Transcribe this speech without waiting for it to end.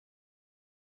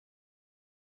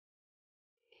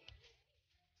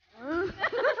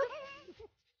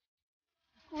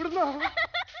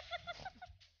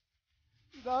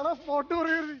ഇതാണ് ഫോട്ടോ.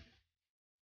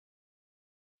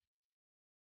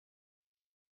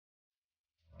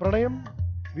 പ്രണയം,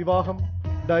 വിവാഹം,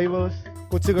 ഡൈവേഴ്സ്,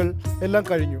 കൊച്ചുകൾ എല്ലാം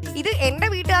കഴിഞ്ഞു. ഇത് എന്റെ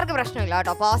വീട്ടുകാർക്ക് പ്രശ്നമില്ല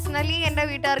കേട്ടോ. പേഴ്സണലി എന്റെ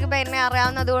വീട്ടുകാർക്ക് ഇപ്പൊ എന്നെ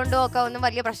അറിയാവുന്നത് കൊണ്ടും ഒക്കെ ഒന്നും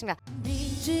വലിയ പ്രശ്നമില്ല.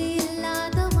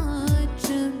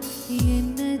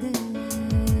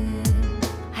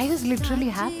 I was literally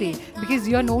happy because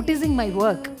you are noticing my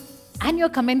work and you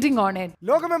are commenting on it.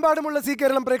 ലോകമെമ്പാടുമുള്ള സീ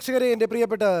കേരളം പ്രേക്ഷകരെ, എന്റെ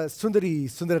പ്രിയപ്പെട്ട സുന്ദരി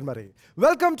സുന്ദരന്മാരെ,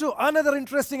 welcome to another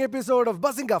interesting episode of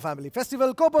Bazinga family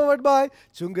festival co-powered by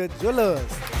Chungath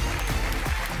Jewellers.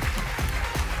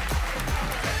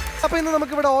 അപ്പൊ ഇന്ന്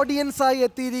നമുക്കിവിടെ ഓഡിയൻസ് ആയി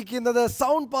എത്തിയിരിക്കുന്നത്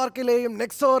സൗണ്ട് പാർക്കിലെയും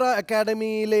നെക്സോറ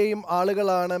അക്കാഡമിയിലെയും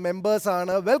ആളുകളാണ്, മെമ്പേഴ്സ്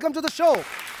ആണ്. Welcome to the show.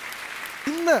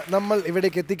 ഇന്ന് നമ്മൾ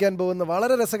ഇവിടേക്ക് എത്തിക്കാൻ പോകുന്ന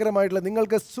വളരെ രസകരമായിട്ടുള്ള,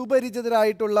 നിങ്ങൾക്ക്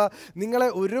സുപരിചിതരായിട്ടുള്ള, നിങ്ങളെ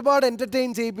ഒരുപാട് എന്റർടൈൻ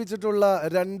ചെയ്യിപ്പിച്ചിട്ടുള്ള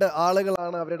രണ്ട്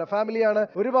ആളുകളാണ്, അവരുടെ ഫാമിലിയാണ്.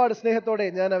 ഒരുപാട് സ്നേഹത്തോടെ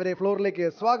ഞാൻ അവരെ ഫ്ലോറിലേക്ക്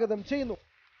സ്വാഗതം ചെയ്യുന്നു.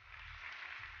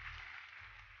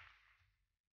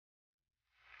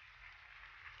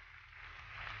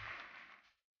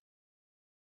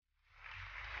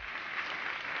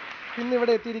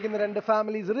 ഇന്നിവിടെ എത്തിയിരിക്കുന്ന രണ്ട്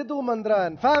ഫാമിലീസ്, ഋതു മന്ത്ര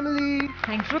ഫാമിലി,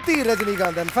 ശ്രുതി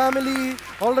രജനീകാന്ത് ഫാമിലി.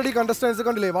 ഓൾറെഡി കണ്ടസ്റ്റൻസ്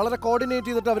കണ്ടില്ലേ, വളരെ കോർഡിനേറ്റ്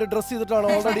ചെയ്തിട്ട് അവർ ഡ്രസ് ചെയ്തിട്ടാണ്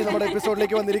ഓൾറെഡി നമ്മുടെ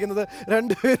എപ്പിസോഡിലേക്ക് വന്നിരിക്കുന്നത്.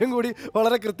 രണ്ടുപേരും കൂടി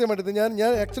വളരെ കൃത്യമായിട്ട് ഞാൻ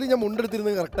ആക്ച്വലി ഞാൻ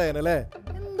മുണ്ടെടുത്തിരുന്നത് കറക്റ്റ് ആയല്ലേ?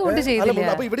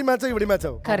 അപ്പൊ ഇവിടെ മാച്ചാവും, ഇവിടെ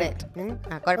മാച്ചാവും.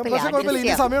 പക്ഷെ കുഴപ്പമില്ല,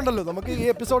 ഇനി സമയമുണ്ടല്ലോ, നമുക്ക് ഈ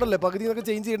എപ്പിസോഡല്ലേ പകുതി ഒക്കെ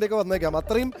ചേഞ്ച് ചെയ്യേണ്ടൊക്കെ വന്നേക്കാം.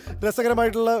 അത്രയും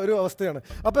രസകരമായിട്ടുള്ള ഒരു അവസ്ഥയാണ്.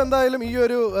 അപ്പൊ എന്തായാലും ഈ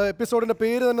ഒരു എപ്പിസോഡിന്റെ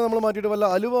പേര് തന്നെ നമ്മൾ മാറ്റിയിട്ട് വല്ല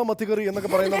അലുവ മത്തിക്കറി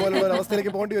എന്നൊക്കെ പറയുന്ന പോലുള്ള ഒരു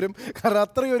അവസ്ഥയിലേക്ക് പോകേണ്ടി വരും. കാരണം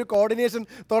അത്രയും ഒരു കോർഡിനേഷൻ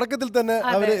തുടക്കത്തിൽ തന്നെ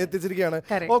അവര് എത്തിച്ചിരിക്കുകയാണ്.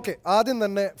 ഓക്കെ, ആദ്യം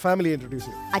തന്നെ ഫാമിലി ഇൻട്രൊഡ്യൂസ്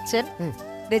ചെയ്യും. അച്ഛൻ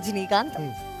രജനീകാന്ത്,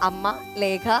 അമ്മ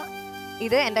ലേഖ,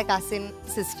 ഇത് എന്റെ കസിൻ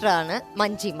സിസ്റ്റർ ആണ്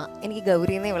മഞ്ജിമ. എനിക്ക്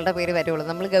ഗൗരി എന്നേ ഇവളുടെ പേര് വരുള്ളൂ.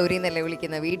 നമ്മൾ ഗൗരി എന്നല്ലേ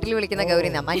വിളിക്കുന്നത്, വീട്ടിൽ വിളിക്കുന്ന ഗൗരി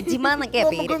എന്നാ, മഞ്ജിമ എന്നൊക്കെയാ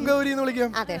പേര്.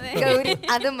 അതെ, ഗൗരി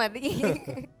അത് മതി.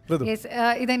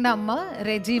 ഇതെന്റെ അമ്മ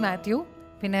റെജി മാത്യു.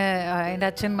 പിന്നെ എൻ്റെ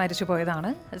അച്ഛൻ മരിച്ചു പോയതാണ്.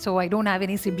 So I don't have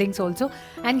any siblings also.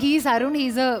 And he's Arun,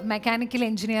 he's A mechanical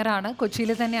engineer ആണ്,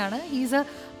 കൊച്ചിയിൽ തന്നെയാണ്. ഹീസ് എ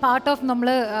പാർട്ട് ഓഫ്, നമ്മൾ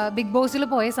ബിഗ് ബോസിൽ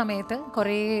പോയ സമയത്ത്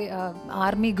കുറേ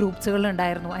ആർമി ഗ്രൂപ്പ്സുകൾ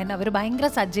ഉണ്ടായിരുന്നു. അതിന് അവർ ഭയങ്കര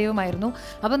സജീവമായിരുന്നു.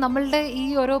 അപ്പോൾ നമ്മളുടെ ഈ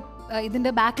ഓരോ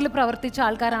ഇതിൻ്റെ ബാക്കിൽ പ്രവർത്തിച്ച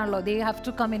ആൾക്കാരാണല്ലോ, they have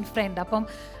to come in front. അപ്പം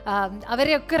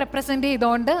അവരെയൊക്കെ റെപ്രസെൻറ്റ്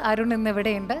ചെയ്തുകൊണ്ട് അരുൺ ഇന്ന്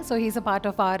ഇവിടെയുണ്ട്. So he's A part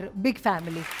of our big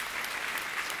family.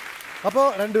 അപ്പോൾ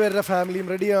രണ്ടുപേരുടെ ഫാമിലിയും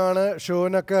റെഡിയാണ്,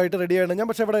 ഷോനൊക്കെ ആയിട്ട് റെഡിയാണ്. ഞാൻ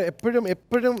പക്ഷെ ഇവിടെ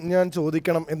എപ്പോഴും ഞാൻ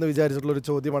ചോദിക്കണം എന്ന് വിചാരിച്ചിട്ടുള്ള ഒരു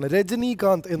ചോദ്യമാണ്,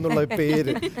 രജനീകാന്ത് എന്നുള്ള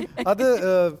പേര്. അത്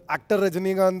ആക്ടർ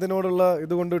രജനീകാന്തിനോടുള്ള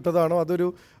ഇത് കൊണ്ട് ഇട്ടതാണോ, അതൊരു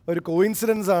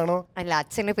കോയിൻസിഡൻസ് ആണോ? അല്ല,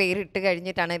 അച്ഛന് പേരിട്ട്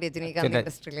കഴിഞ്ഞിട്ടാണ് രജനീകാന്ത്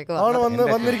ഇൻഡസ്ട്രിയിലേക്ക്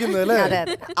വന്നിരിക്കുന്നത് അല്ലേ?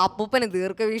 അപ്പൂപ്പന്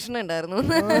ദീർഘവീക്ഷണം ഉണ്ടായിരുന്നു.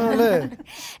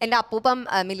 എന്റെ അപ്പൂപ്പൻ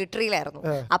മിലിറ്ററിയിലായിരുന്നു.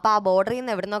 അപ്പൊ ആ ബോർഡറിൽ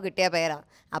നിന്ന് എവിടുന്നോ കിട്ടിയ പേരാ.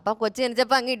 അപ്പൊ കൊച്ചു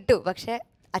ജനിച്ചപ്പോ അങ്ങ് ഇട്ടു. പക്ഷെ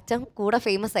അച്ഛൻ കൂടെ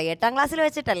ഫേമസ് ആയി. 8ാം ക്ലാസ്സിൽ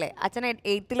വെച്ചിട്ടല്ലേ, അച്ഛൻ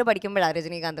 8th പഠിക്കുമ്പോഴാണ്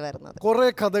രജനീകാന്ത് വരുന്നത്. കുറെ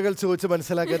കഥകൾ ചോദിച്ച്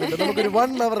മനസ്സിലാക്കാനുണ്ട്. നമുക്കൊരു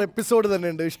 1 hour എപ്പിസോഡ് തന്നെ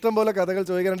ഉണ്ട്, ഇഷ്ടംപോലെ കഥകൾ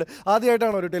ചോദിക്കാനുണ്ട്.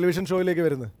 ആദ്യമായിട്ടാണോ ഒരു ടെലിവിഷൻ ഷോയിലേക്ക്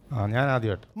വരുന്നത്? ഞാൻ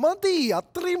ആദ്യമായിട്ട്. മതി,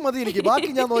 അത്രയും മതി എനിക്ക്,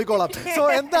 ബാക്കി ഞാൻ നോക്കിക്കോളാം. സോ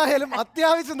എന്തായാലും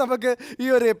അത്യാവശ്യം നമുക്ക് ഈ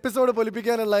ഒരു എപ്പിസോഡ്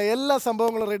പൊലിപ്പിക്കാനുള്ള എല്ലാ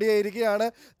സംഭവങ്ങളും റെഡി ആയിരിക്കുകയാണ്.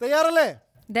 തയ്യാറല്ലേ?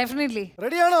 Definitely.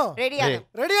 റെഡിയാണോ?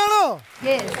 റെഡിയാണോ?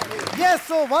 Yes.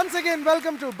 So once again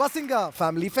welcome to Bzinga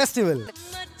Family Festival.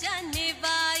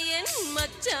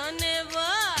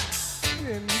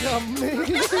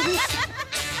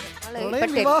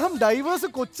 വിവാഹം, ഡൈവേഴ്സ്,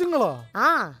 കൊച്ചുങ്ങളാ?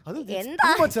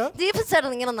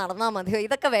 ഇങ്ങനെ നടന്നാ മതിയോ?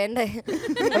 ഇതൊക്കെ വേണ്ടേ?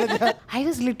 I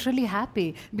was literally happy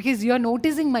because you are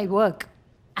noticing my work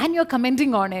and you are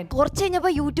commenting on it. കുറച്ച്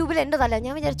കഴിഞ്ഞപ്പോൾ യൂട്യൂബിൽ എൻ്റെ തല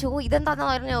ഞാൻ വിചാരിച്ചു ഇതെന്താണെന്ന്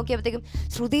പറഞ്ഞ് നോക്കിയപ്പോഴത്തേക്കും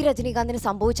ശ്രുതി രജനീകാന്തിന്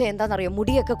സംഭവിച്ചത് എന്താണെന്നറിയോ,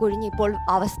 മുടിയൊക്കെ കൊഴിഞ്ഞ് ഇപ്പോൾ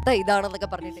അവസ്ഥ ഇതാണെന്നൊക്കെ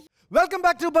പറഞ്ഞിട്ട്. Welcome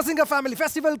back to Bzinga Family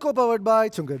Festival co-powered by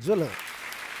Chungath Jewellers.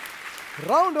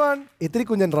 Round 1, ഇത്തിരി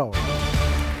കുഞ്ഞൻ റൗണ്ട്.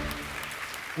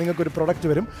 നിങ്ങൾക്കൊരു പ്രൊഡക്റ്റ്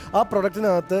വരും, ആ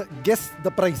പ്രൊഡക്റ്റിനകത്ത് ഗെസ് ദ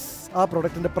പ്രൈസ്. ആ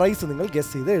പ്രൊഡക്റ്റിൻ്റെ പ്രൈസ് നിങ്ങൾ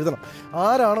ഗെസ് ചെയ്ത് എഴുതണം.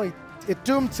 ആരാണോ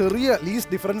ഏറ്റവും ചെറിയ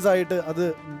ലീസ്റ്റ് ഡിഫറൻസ് ആയിട്ട് അത്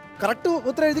കറക്റ്റ്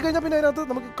ഉത്തരം എഴുതി കഴിഞ്ഞാൽ പിന്നെ അതിനകത്ത്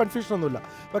നമുക്ക് കൺഫ്യൂഷൻ ഒന്നുമില്ല.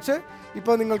 പക്ഷേ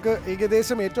ഇപ്പോൾ നിങ്ങൾക്ക്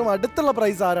ഏകദേശം ഏറ്റവും അടുത്തുള്ള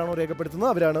പ്രൈസ് ആരാണോ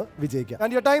രേഖപ്പെടുത്തുന്നത് അവരാണ് വിജയിക്കുക.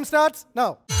 And your time starts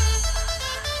now.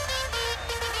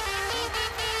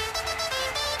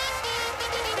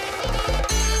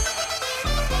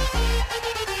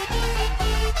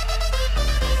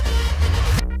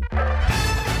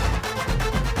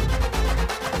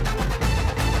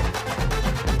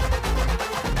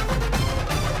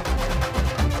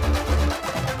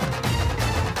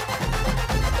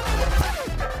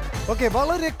 Okay,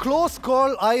 വളരെ ക്ലോസ് കോൾ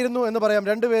ആയിരുന്നു എന്ന് പറയാം.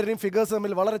 രണ്ടുപേരുടെയും ഫിഗേഴ്സ്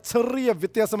തമ്മിൽ വളരെ ചെറിയ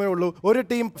വ്യത്യാസമേ ഉള്ളൂ. ഒരു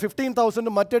ടീം 15,000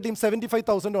 മറ്റേ ടീം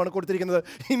 75,000 ആണ് കൊടുത്തിരിക്കുന്നത്.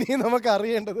 ഇനി നമുക്ക്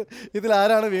അറിയേണ്ടത് ഇതിൽ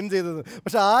ആരാണ് വിൻ ചെയ്തത്.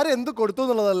 പക്ഷെ ആരെന്ത് കൊടുത്തു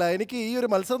എന്നുള്ളതല്ല, എനിക്ക് ഈ ഒരു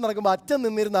മത്സരം നടക്കുമ്പോൾ അച്ഛൻ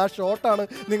നിന്നിരുന്ന ആ ഷോട്ടാണ്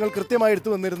നിങ്ങൾ കൃത്യമായി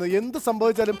എടുത്തു വന്നിരുന്നത്. എന്ത്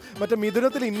സംഭവിച്ചാലും മറ്റേ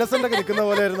മിഥുനത്തിൽ ഇന്നസെന്റ് ഒക്കെ നിൽക്കുന്ന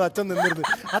പോലെയായിരുന്നു അച്ഛൻ നിന്നിരുന്നത്.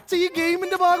 അച്ഛൻ ഈ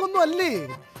ഗെയിമിന്റെ ഭാഗമൊന്നും അല്ലേ,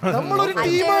 നമ്മളൊരു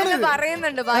ടീമാണ്.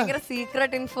 പറയുന്നുണ്ട് ഭയങ്കര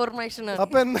സീക്രട്ട് ഇൻഫർമേഷൻ.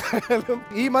 അപ്പൊ എന്തായാലും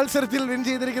ഈ മത്സരത്തിൽ വിൻ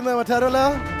ചെയ്തിരിക്കുന്ന മറ്റാരല്ല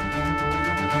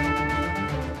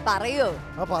പറയോ?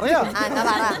 പറയാ,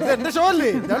 എന്റെ ഷോ അല്ലേ,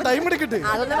 ഞാൻ ടൈം എടുക്കട്ടെ.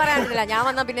 അതൊന്നും പറയാനില്ല, ഞാൻ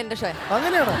വന്നാ പിന്നെ എന്റെ ഷോ.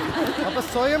 അങ്ങനെയാണോ? അപ്പൊ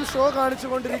സ്വയം ഷോ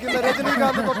കാണിച്ചുകൊണ്ടിരിക്കുന്ന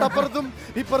രജനീകാന്ത് തൊട്ടപ്പുറത്തും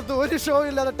ഇപ്പുറത്തും ഒരു ഷോ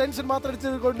ഇല്ലാതെ ടെൻഷൻ മാത്രം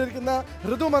അടിച്ചുകൊണ്ടിരിക്കുന്ന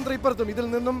ഋതു മന്ത്ര ഇപ്പുറത്തും. ഇതിൽ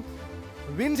നിന്നും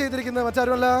വിൻ ചെയ്തിരിക്കുന്ന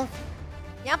മറ്റാരുമല്ല,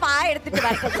 ഞാൻ പായ എടുത്തിട്ട്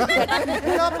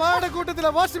പാടെ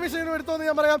കൂട്ടത്തിലെ വാഷിംഗ് മെഷീനും എടുത്തോന്ന്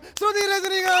ഞാൻ പറയാം, ശ്രുതി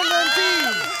രജനീകാന്ത്.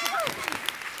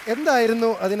 എന്തായിരുന്നു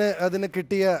അതിന്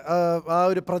കിട്ടിയ ആ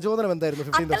ഒരു പ്രചോദനം എന്തായിരുന്നു?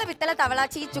 പിത്തള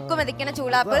തവളാച്ചി ചുക്കു മെതിക്കണ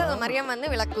ചൂളാപ്പ് മറിയം വന്ന്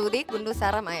വിളക്കൂതി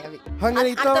കുണ്ടുസാറ മായാവി. അങ്ങനെ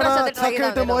ഇത്തവണ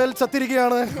ചക്കയിട്ട് മോയൽ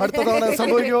ചത്തിരിക്കുകയാണ്. അടുത്ത തവണ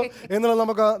സംഭവിക്കുമോ എന്നുള്ളത്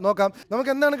നമുക്ക് നോക്കാം.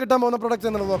 നമുക്ക് എന്താണ് കിട്ടാൻ പോകുന്ന പ്രൊഡക്റ്റ്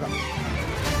എന്നുള്ളത് നോക്കാം.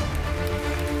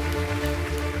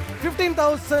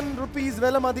 15,000 rupees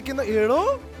വില മതിക്കുന്ന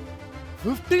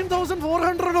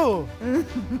 15,400.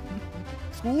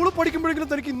 സ്കൂളിൽ പഠിക്കുമ്പോഴെങ്കിലും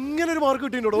തനിക്ക് ഇങ്ങനെ ഒരു മാർക്ക്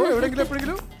കിട്ടിയിട്ടുണ്ടോ എവിടെയെങ്കിലും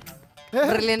എപ്പോഴെങ്കിലും?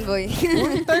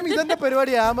 ഇതെന്റെ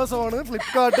പരിപാടി. ആമസോൺ,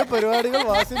 ഫ്ലിപ്കാർട്ട് പരിപാടികൾ,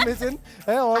 washing machine,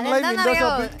 online window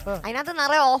shopping. അതിനകത്ത്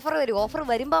നിറയെ ഓഫർ വരും. ഓഫർ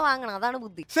വരുമ്പോ വാങ്ങണം, അതാണ്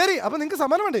ബുദ്ധി. ശരി, അപ്പൊ നിങ്ങൾക്ക്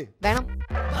സമ്മാനം വേണ്ടേ? വേണം.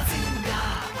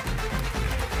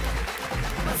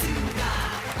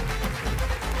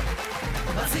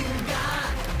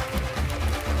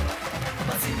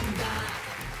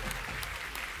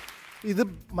 ഇത്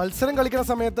മത്സരം കളിക്കുന്ന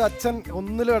സമയത്ത് അച്ഛൻ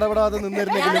ഒന്നിലും ഇടപെടാതെ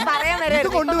നിന്നിരുന്നെങ്കിലും ഇത്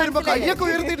കൊണ്ടുവരുമ്പോ കയ്യൊക്കെ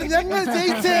ഉയർത്തിയിട്ട് ഞങ്ങൾ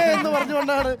ജയിച്ചേ എന്ന്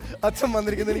പറഞ്ഞുകൊണ്ടാണ് അച്ഛൻ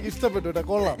വന്നിരിക്കുന്നത്. എനിക്ക് ഇഷ്ടപ്പെട്ടു കേട്ടോ,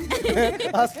 കൊള്ളാം.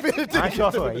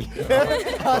 ആശ്വാസമായി.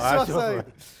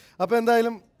 അപ്പൊ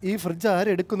എന്തായാലും ഈ ഫ്രിഡ്ജ്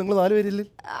ആരെടുക്കും? നിങ്ങൾ 4 പേരില്ലേ?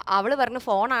 അവള് പറഞ്ഞു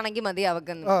ഫോൺ ആണെങ്കിൽ മതി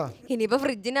അവക്ക്. ഇനിയിപ്പോ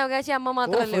ഫ്രിഡ്ജിന് അവകാശം അമ്മ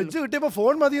മാത്രമല്ല. ഫ്രിഡ്ജ് കിട്ടിയപ്പോ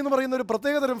ഫോൺ മതി എന്ന് പറയുന്ന ഒരു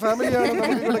പ്രത്യേകതരം ഫാമിലിയാണ്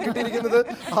നമുക്ക് ഇവിടെ കിട്ടിയിരിക്കുന്നത്.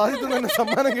 ആദ്യത്തെ തന്നെ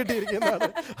സമ്മാനം കിട്ടിയിരിക്കുന്നതാണ്.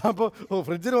 അപ്പോൾ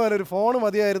ഫ്രിഡ്ജിന് പോകാൻ ഒരു ഫോൺ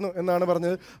മതിയായിരുന്നു എന്നാണ്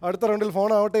പറഞ്ഞത്. അടുത്ത റൗണ്ടിൽ ഫോൺ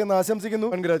ആവട്ടെ എന്ന് ആശംസിക്കുന്നു.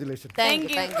 കൺഗ്രാറ്റുലേഷൻ.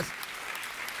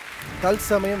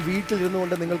 തത്സമയം വീട്ടിലിരുന്നു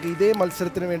കൊണ്ട് നിങ്ങൾക്ക് ഇതേ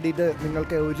മത്സരത്തിന് വേണ്ടിയിട്ട്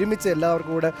നിങ്ങൾക്ക് ഒരുമിച്ച്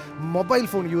എല്ലാവർക്കും കൂടെ മൊബൈൽ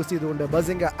ഫോൺ യൂസ് ചെയ്തുകൊണ്ട്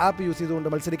ബസിംഗ ആപ്പ് യൂസ് ചെയ്തുകൊണ്ട്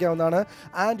മത്സരിക്കാവുന്നതാണ്.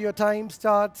 And your time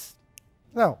starts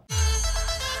now.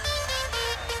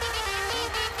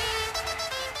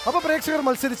 അപ്പോൾ പ്രേക്ഷകർ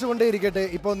മത്സരിച്ചുകൊണ്ടേയിരിക്കട്ടെ.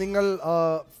 ഇപ്പോൾ നിങ്ങൾ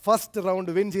ഫസ്റ്റ്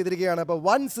റൗണ്ട് വിൻ ചെയ്തിരിക്കുകയാണ്. അപ്പോൾ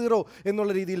 1-0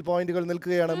 എന്നുള്ള രീതിയിൽ പോയിന്റുകൾ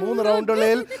നിൽക്കുകയാണ്. 3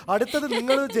 റൗണ്ടുകളിൽ അടുത്തത്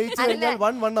നിങ്ങൾ ജയിച്ചു കഴിഞ്ഞാൽ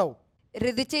 1-1 ആവും.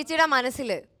 ഋതു ചേച്ചിയുടെ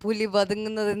മനസ്സില് പുലി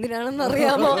പതുങ്ങുന്നത് എന്തിനാണെന്ന്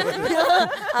അറിയാമോ?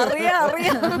 അറിയാം.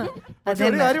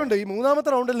 ഒരു കാര്യമുണ്ട്, ഈ 3ാമത്തെ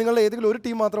റൗണ്ടിൽ നിങ്ങളുടെ ഏതെങ്കിലും ഒരു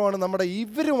ടീം മാത്രമാണ് നമ്മുടെ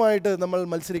ഇവരുമായിട്ട് നമ്മൾ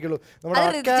മത്സരിക്കുള്ളൂ, നമ്മുടെ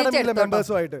അക്കാഡമിയിലെ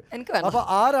മെമ്പേഴ്സുമായിട്ട്. അപ്പൊ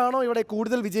ആരാണോ ഇവിടെ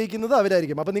കൂടുതൽ വിജയിക്കുന്നത്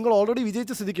അവരായിരിക്കും. അപ്പൊ നിങ്ങൾ ഓൾറെഡി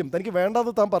വിജയിച്ച സ്ഥിതിക്കും തനിക്ക്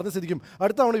വേണ്ടാന്ന് താൻ പറഞ്ഞ സ്ഥിതിക്കും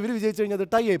അടുത്ത തവണ ഇവര് വിജയിച്ചു കഴിഞ്ഞാൽ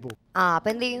ടൈ ആയി പോകും.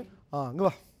 അങ്ങ്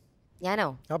വാ. ഞാനോ?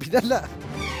 ഇതല്ല,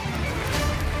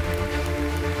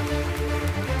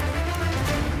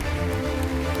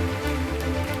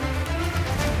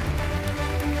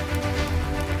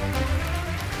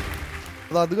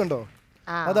 അത് കണ്ടോ,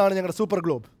 അതാണ് ഞങ്ങളുടെ സൂപ്പർ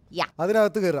ഗ്ലോബ്.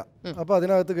 അതിനകത്ത് കയറാം. അപ്പൊ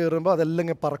അതിനകത്ത് കയറുമ്പോ അതെല്ലാം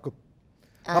ഇങ്ങനെ പറക്കും.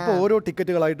 അപ്പൊ ഓരോ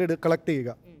ടിക്കറ്റുകളായിട്ട് കളക്ട് ചെയ്യുക.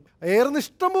 എയർന്ന്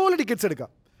ഇഷ്ടംപോലെ ടിക്കറ്റ്സ് എടുക്കാം.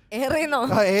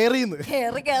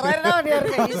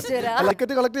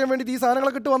 ടിക്കറ്റ് കളക്ട് ചെയ്യാൻ വേണ്ടി ഈ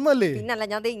സാധനങ്ങളൊക്കെ ഇട്ട് വന്നല്ലേ?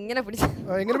 എങ്ങനെ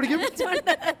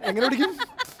പിടിക്കും?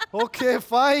 Okay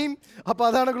fine. അപ്പൊ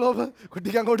അതാണ് ഗ്ലോബ്.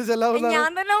 കുട്ടിക്ക് അങ്ങോട്ട് ചെല്ലാവുന്ന.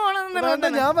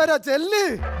 ഞാൻ വരാ, ചെല്ല്.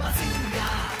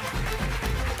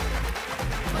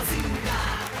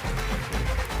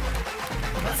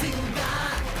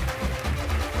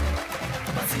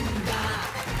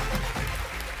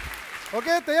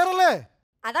 ഓക്കെ, തയ്യാറല്ലേ?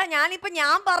 അതാ ഞാനിപ്പോ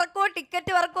ഞാൻ പറക്കോ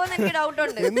ടിക്കറ്റ് പറക്കോ എന്ന് എനിക്ക് ഡൗട്ട്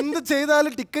ഉണ്ട്. എന്ത്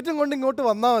ചെയ്താലും ടിക്കറ്റും കൊണ്ട് ഇങ്ങോട്ട്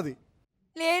വന്നാ മതി.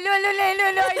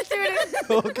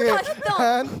 Okay,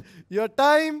 your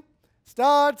time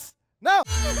starts now.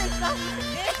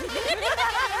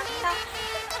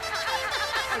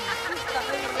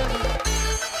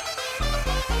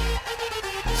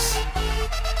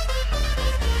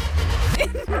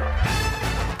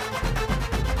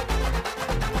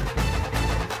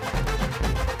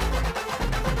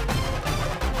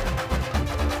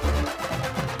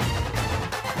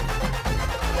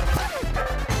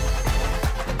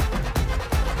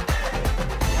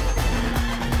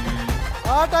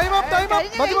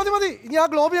 മതി. ഇനി ആ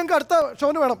ഗ്ലോബ് ഞങ്ങൾക്ക് അടുത്ത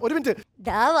ഷോന് വേണം. ഒരു മിനിറ്റ്.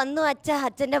 വന്നു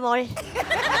അച്ഛന്റെ മോൾ.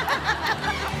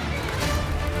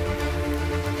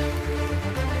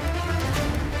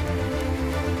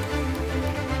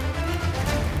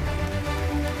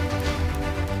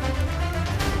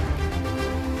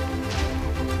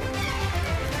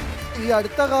 ഈ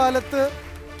അടുത്ത കാലത്ത്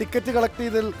ടിക്കറ്റ് കളക്ട്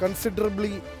ചെയ്തതിൽ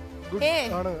കൺസിഡറബിളി ഗുഡ്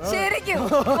ആണ്.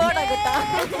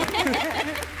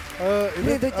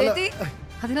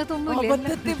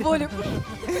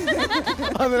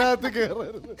 അതിനകത്ത്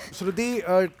കയറരുത്. ശ്രുതി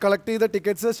കളക്ട് ചെയ്ത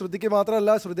ടിക്കറ്റ്സ് ശ്രുതിക്ക്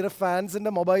മാത്രമല്ല ശ്രുതിയുടെ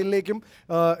ഫാൻസിന്റെ മൊബൈലിലേക്കും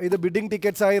ഇത് ബിഡിംഗ്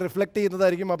ടിക്കറ്റ്സ് ആയി റിഫ്ലക്ട്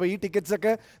ചെയ്യുന്നതായിരിക്കും. അപ്പൊ ഈ ടിക്കറ്റ്സ്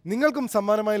ഒക്കെ നിങ്ങൾക്കും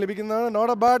സമ്മാനമായി ലഭിക്കുന്നതാണ്.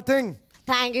 Not A bad thing.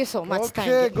 Thank you so much.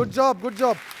 Okay, good job, good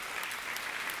job.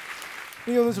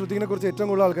 എനിക്കൊന്ന് ശ്രുതിനെ കുറിച്ച് ഏറ്റവും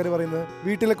കൂടുതൽ ആൾക്കാർ പറയുന്നത്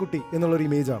വീട്ടിലെ കുട്ടി എന്നുള്ളൊരു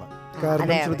ഇമേജ് ആണ്.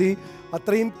 കാരണം ശ്രുതി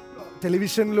അത്രയും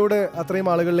ടെലിവിഷനിലൂടെ അത്രയും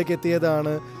ആളുകളിലേക്ക്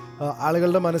എത്തിയതാണ്.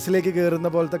 ആളുകളുടെ മനസ്സിലേക്ക് കയറുന്ന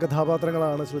പോലത്തെ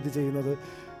കഥാപാത്രങ്ങളാണ് ശ്രുതി ചെയ്യുന്നത്.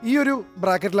 ഈ ഒരു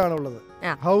ബ്രാക്കറ്റിലാണ് ഉള്ളത്.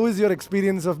 How is your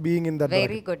experience of being in that?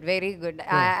 Very good, very good.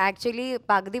 Actually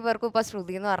പകുതി പേർക്കും ഇപ്പൊ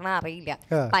ശ്രുതി എന്ന് പറഞ്ഞാൽ അറിയില്ല.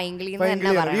 പൈങ്കിളി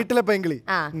വീട്ടിലെ പൈങ്കിളി,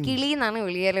 കിളി എന്നാണ്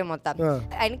വിളിയല് മൊത്തം.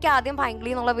 എനിക്ക് ആദ്യം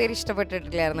പൈങ്കിളി എന്നുള്ള പേര്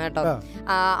ഇഷ്ടപ്പെട്ടിട്ടില്ലായിരുന്നു കേട്ടോ.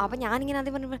 അപ്പൊ ഞാനിങ്ങനെ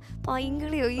ആദ്യം പറഞ്ഞു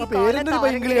പൈങ്കിളിയോ,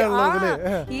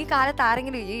 ഈ കാലത്ത്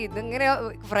ആരെങ്കിലും ഇതിങ്ങനെ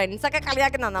ഫ്രണ്ട്സ് ഒക്കെ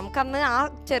കളിയാക്കുന്ന, നമുക്കന്ന് ആ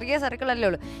ചെറിയ സർക്കിൾ അല്ലേ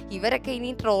ഉള്ളൂ. ഇവരൊക്കെ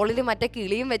ഇനി ട്രോളിൽ മറ്റേ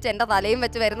കിളിയും വെച്ച് എന്റെ തലയും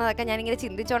വെച്ച് വരുന്നതൊക്കെ ഞാനിങ്ങനെ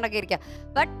ചിന്തിച്ചോണ്ടൊക്കെ ഇരിക്കാം.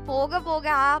 ബട്ട് പോകെ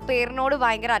പോകെ ആ പേരിനോട്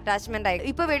ഭയങ്കര അറ്റാച്ച്മെന്റ്.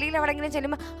 ഇപ്പൊ വെളിയിൽ എവിടെങ്കിലും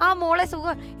ചെല്ലുമ്പോ ആ മോളെ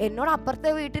സുഖം, എന്നോട് അപ്പുറത്തെ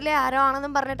വീട്ടിലെ ആരോ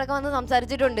ആണെന്നും പറഞ്ഞിട്ടൊക്കെ വന്ന്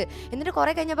സംസാരിച്ചിട്ടുണ്ട്. എന്നിട്ട്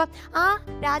കുറെ കഴിഞ്ഞപ്പോ ആ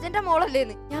രാജന്റെ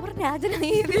മോളല്ലേന്ന് ഞാൻ പറഞ്ഞു,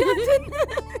 രാജനായി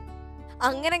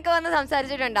അങ്ങനെയൊക്കെ വന്ന്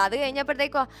സംസാരിച്ചിട്ടുണ്ട്. അത്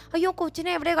കഴിഞ്ഞപ്പോഴത്തേക്കോ അയ്യോ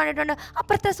കൊച്ചിനെ എവിടെ കണ്ടിട്ടുണ്ട്,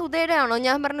 അപ്പുറത്തെ സുധയുടെ ആണോ?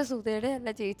 ഞാൻ പറഞ്ഞു സുധയുടെ അല്ല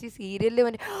ചേച്ചി, സീരിയലിൽ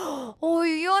വന്ന്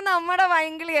അയ്യോ നമ്മുടെ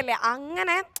വയങ്കിളിയല്ലേ.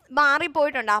 അങ്ങനെ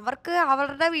മാറിപ്പോയിട്ടുണ്ട്. അവർക്ക്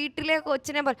അവരുടെ വീട്ടിലെ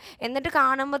കൊച്ചിനെ പോലെ. എന്നിട്ട്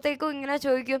കാണുമ്പോഴത്തേക്കും ഇങ്ങനെ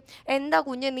ചോദിക്കും, എന്താ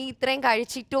കുഞ്ഞ് നീ ഇത്രയും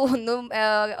കഴിച്ചിട്ടോ ഒന്നും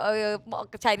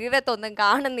ശരീരത്തൊന്നും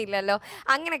കാണുന്നില്ലല്ലോ,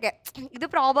 അങ്ങനെയൊക്കെ. ഇത്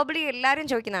പ്രോബബ്ലി എല്ലാവരും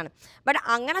ചോദിക്കുന്നതാണ്. ബട്ട്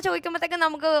അങ്ങനെ ചോദിക്കുമ്പോഴത്തേക്കും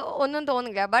നമുക്ക് ഒന്നും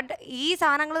തോന്നില്ല. ബട്ട് ഈ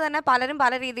സാധനങ്ങൾ തന്നെ പലരും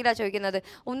പല രീതിയിലാണ് ചോദിക്കുന്നത്.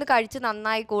 ഒന്ന് കഴിച്ച്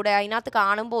നന്നായി കൂടെ, അതിനകത്ത്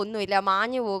കാണുമ്പോൾ ഒന്നുമില്ല,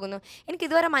 മാഞ്ഞു പോകുന്നു. എനിക്ക്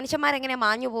ഇതുവരെ മനുഷ്യന്മാരെങ്ങനെയാണ്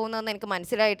മാഞ്ഞു പോകുന്നതെന്ന് എനിക്ക്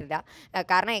മനസ്സിലായിട്ടില്ല.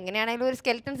 കാരണം എങ്ങനെയാണെങ്കിലും ഒരു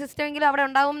സ്കെൽറ്റൻ സിസ്റ്റം എങ്കിലും അവിടെ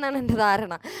ഉണ്ടാവും എന്നാണ് എൻ്റെ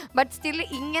ധാരണ. ബട്ട് സ്റ്റിൽ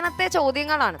ഇങ്ങനത്തെ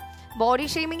ചോദ്യങ്ങളാണ്. ബോഡി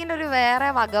ഷെയ്മിങ്ങിൻ്റെ ഒരു വേറെ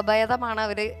വകഭേദമാണ്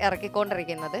അവർ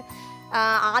ഇറക്കിക്കൊണ്ടിരിക്കുന്നത്.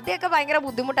 ആദ്യമൊക്കെ ഭയങ്കര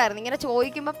ബുദ്ധിമുട്ടായിരുന്നു ഇങ്ങനെ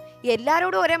ചോദിക്കുമ്പം.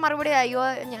 എല്ലാവരോടും ഒരേ മറുപടി, അയ്യോ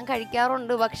ഞാൻ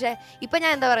കഴിക്കാറുണ്ട്. പക്ഷേ ഇപ്പം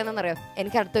ഞാൻ എന്താ പറയുന്നതെന്ന് അറിയാം,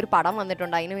 എനിക്ക് അടുത്തൊരു പടം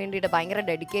വന്നിട്ടുണ്ട്, അതിന് വേണ്ടിയിട്ട് ഭയങ്കര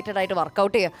ഡെഡിക്കേറ്റഡ് ആയിട്ട്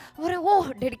വർക്കൗട്ട് ചെയ്യുക. പറയാം ഓ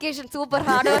ഡെഡിക്കേഷൻ, സൂപ്പർ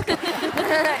ഹാർഡ് വർക്ക്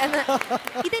എന്ന്.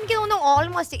 ഇതെനിക്ക് തോന്നുന്നു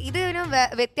ഓൾമോസ്റ്റ് ഇതൊരു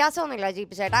വ്യത്യാസമൊന്നുമില്ല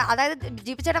ജീപ്പി ചേട്ടാ. അതായത്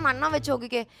ജീപ്പി ചേട്ടൻ വണ്ണം വെച്ച്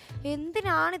നോക്കിക്കേ,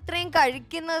 എന്തിനാണ് ഇത്രയും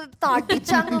കഴിക്കുന്നത്,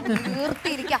 തടിച്ചങ്ങ്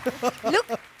വീർത്തിരിക്കുക.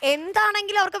 ലുക്ക്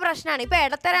എന്താണെങ്കിലും അവർക്ക് പ്രശ്നമാണ്. ഇപ്പം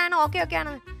ഇടത്തരാണ് ഓക്കെ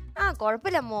ആണ്, ആ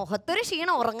കുഴപ്പമില്ല, മുഖത്തൊരു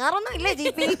ക്ഷീണം, ഉറങ്ങാറൊന്നും ഇല്ലേ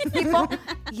ജീപ്പി? ഇപ്പൊ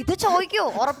ഇത് ചോദിക്കോ,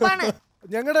 ഉറപ്പാണ്.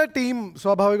 ഞങ്ങളുടെ ടീം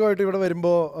സ്വാഭാവികമായിട്ട് ഇവിടെ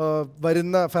വരുമ്പോൾ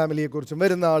വരുന്ന ഫാമിലിയെക്കുറിച്ചും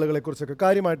വരുന്ന ആളുകളെക്കുറിച്ചൊക്കെ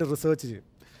കാര്യമായിട്ട് റിസർച്ച് ചെയ്യും.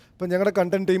 അപ്പം ഞങ്ങളുടെ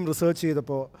കണ്ടന്റ് ടീം റിസർച്ച്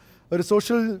ചെയ്തപ്പോൾ ഒരു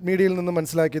സോഷ്യൽ മീഡിയയിൽ നിന്ന്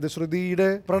മനസ്സിലാക്കിയത് ശ്രുതിയുടെ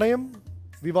പ്രണയം,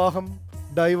 വിവാഹം,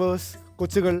 ഡൈവേഴ്സ്,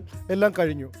 കൊച്ചുകൾ എല്ലാം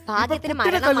കഴിഞ്ഞു.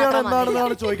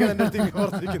 എന്താണെന്നാണ് ചോദിക്കാൻ എന്റെ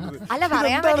അല്ല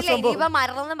പറയാൻ പറ്റില്ല. ഇനിയിപ്പോ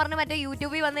മരണം എന്ന് പറഞ്ഞ് മറ്റേ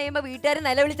യൂട്യൂബിൽ വന്നു കഴിയുമ്പോ വീട്ടുകാർ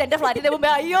നിലവിളിച്ച് എന്റെ ഫ്ലാറ്റിന്റെ മുമ്പേ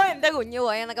അയ്യോ എന്റെ കുഞ്ഞു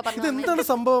പോയെന്നൊക്കെ പറഞ്ഞു. എന്താണ്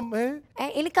സംഭവം?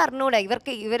 എനിക്ക് അറിഞ്ഞൂടാ.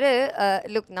 ഇവര്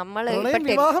ലുക്ക് നമ്മള്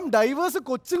വിവാഹം, ഡൈവേഴ്സ്,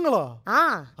 കൊച്ചുങ്ങളാ? ആ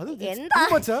എന്താ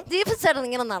ജീപ്പ് ചേട്ടൻ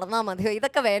ഇങ്ങനെ നടന്നാ മതിയോ?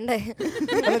 ഇതൊക്കെ വേണ്ടേ?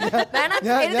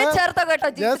 ചേർത്തോ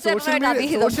കേട്ടോ.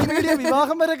 സോഷ്യൽ മീഡിയ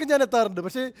വിവാഹം വരെയൊക്കെ ഞാൻ എത്താറുണ്ട്.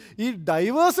 പക്ഷെ ഈ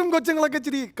ഡൈവേഴ്സും കൊച്ചുങ്ങളൊക്കെ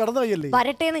ഇച്ചിരി കടന്നുപോയല്ലേ?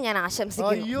 വരട്ടേന്ന് ഞാൻ ആശംസിക്കുന്നു.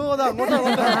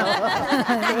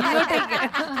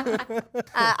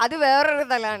 അത് വേറൊരു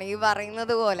തലാണ് ഈ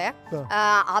പറയുന്നത് പോലെ.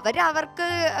 അവർക്ക്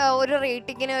ഒരു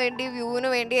റേറ്റിങ്ങിന് വേണ്ടി, വ്യൂവിന്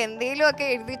വേണ്ടി എന്തെങ്കിലും ഒക്കെ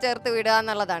എഴുതി ചേർത്ത് വിടുക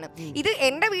എന്നുള്ളതാണ്. ഇത്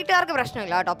എന്റെ വീട്ടുകാർക്ക്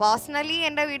പ്രശ്നമില്ല കേട്ടോ. പേഴ്സണലി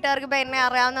എന്റെ വീട്ടുകാർക്ക് ഇപ്പൊ എന്നെ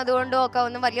അറിയാവുന്നത് കൊണ്ടും ഒക്കെ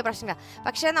ഒന്നും വലിയ പ്രശ്നമില്ല.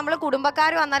 പക്ഷെ നമ്മൾ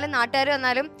കുടുംബക്കാർ വന്നാലും നാട്ടുകാർ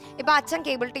വന്നാലും, ഇപ്പൊ അച്ഛൻ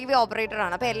കേബിൾ TV ഓപ്പറേറ്റർ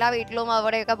ആണ്. അപ്പൊ എല്ലാ വീട്ടിലും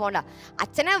അവിടെയൊക്കെ പോകണ്ട.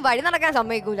 അച്ഛനെ വഴി നടക്കാൻ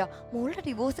സമ്മതിക്കൂല. മോളുടെ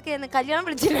ഡിവോഴ്സ് ഒക്കെ കല്യാണം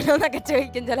വിളിച്ചില്ലല്ലോ എന്നൊക്കെ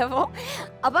ചോദിക്കും ചിലപ്പോ.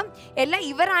 അപ്പം എല്ലാം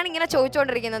ഇവരാണ് ഇങ്ങനെ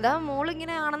ചോദിച്ചുകൊണ്ടിരിക്കുന്നത്.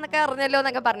 മോളിങ്ങനെ ആണെന്നൊക്കെ അറിഞ്ഞല്ലോ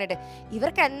എന്നൊക്കെ പറഞ്ഞിട്ട്.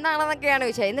 ഇവർക്ക് എന്താണെന്നൊക്കെയാണ്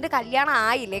ചോദിച്ചത്. എന്നിട്ട് കല്യാണം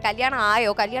ആയില്ലേ, കല്യാണം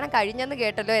ആയോ, കല്യാണം കഴിഞ്ഞെന്ന്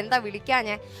കേട്ടല്ലോ, എന്താ വിളിക്കാൻ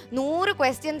ഞാൻ 100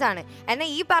 ക്വസ്റ്റ്യൻസ് ആണ്. എന്നാൽ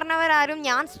ഈ പറഞ്ഞവരാരും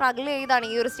ഞാൻ സ്ട്രഗിൾ ചെയ്താണ്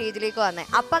ഈ ഒരു സ്റ്റേജിലേക്ക്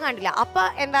വന്നത്. അപ്പം കണ്ടില്ല. അപ്പം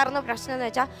എന്തായിരുന്നു പ്രശ്നം എന്ന്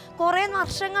വെച്ചാൽ, കുറേ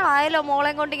വർഷങ്ങളായല്ലോ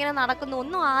മോളെ കൊണ്ട് ഇങ്ങനെ നടക്കുന്നു,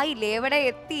 ഒന്നും ആയില്ലേ, എവിടെ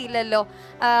എത്തിയില്ലല്ലോ,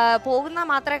 പോകുന്ന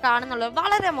മാത്രമേ കാണുന്നുള്ളൂ,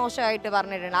 വളരെ മോശമായിട്ട്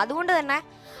പറഞ്ഞിട്ടുണ്ട്. അതുകൊണ്ട് തന്നെ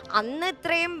അന്ന്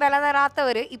ഇത്രയും വില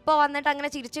തരാത്തവര് ഇപ്പൊ വന്നിട്ട് അങ്ങനെ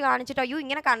ചിരിച്ചു കാണിച്ചിട്ട് അയ്യോ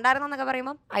ഇങ്ങനെ കണ്ടായിരുന്നൊക്കെ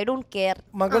പറയുമ്പോൾ ഐ ഡോണ്ട് കെയർ.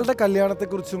 മകളുടെ കല്യാണത്തെ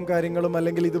കുറിച്ചും കാര്യങ്ങളും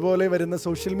അല്ലെങ്കിൽ ഇതുപോലെ വരുന്ന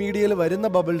സോഷ്യൽ മീഡിയയിൽ വരുന്ന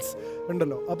ബബിൾസ്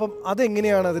ഉണ്ടല്ലോ, അപ്പം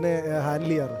അതെങ്ങനെയാണ് അതിനെ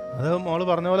ഹാൻഡിൽ ചെയ്യാറ്? അത് മോള്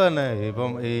പറഞ്ഞ പോലെ തന്നെ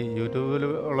ഇപ്പം ഈ യൂട്യൂബിൽ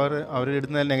ഉള്ളവർ അവർ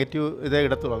ഇടുന്ന നെഗറ്റീവ് ഇതേ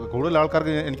ഇടത്തുള്ളൂ. കൂടുതൽ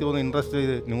ആൾക്കാർക്ക് എനിക്ക് തോന്നുന്നു ഇൻട്രസ്റ്റ്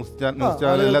ന്യൂസ്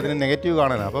ചാനൽ എല്ലാത്തിനും നെഗറ്റീവ്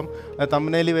കാണാനാണ്. അപ്പം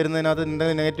തമ്പനയിൽ വരുന്നതിനകത്ത്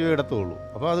നെഗറ്റീവ് ഇടത്തുള്ളൂ.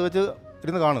 അപ്പോൾ അത് വെച്ച്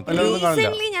ഇരുന്ന് കാണും. എല്ലാവരും കാണില്ല.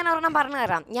 റീസെന്റ് ഞാൻ ഒരെണ്ണം പറഞ്ഞു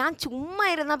തരാം. ഞാൻ ചുമ്മാ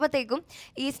ഇരുന്നപ്പോഴത്തേക്കും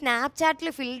ഈ സ്നാപ്ചാറ്റിൽ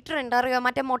ഫിൽറ്റർ ഉണ്ടറിയോ,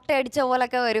 മറ്റേ മുട്ട അടിച്ച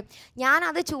പോലൊക്കെ വരും. ഞാൻ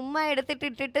അത് ചുമ്മാ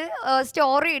എടുത്തിട്ടിട്ട്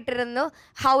സ്റ്റോറി ഇട്ടിരുന്നു,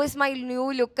 how is my new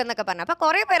look എന്നൊക്കെ പറഞ്ഞു. അപ്പോൾ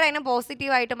കുറേ പേര് അതിനെ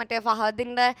പോസിറ്റീവായിട്ട് മറ്റേ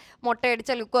ഫഹദിൻ്റെ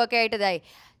മുട്ടയടിച്ച ലുക്കും ഒക്കെ ആയിട്ട് ഇതായി.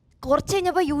 കുറച്ച്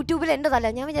കഴിഞ്ഞപ്പോൾ യൂട്യൂബിൽ എൻ്റെ തല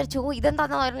ഞാൻ വിചാരിച്ചു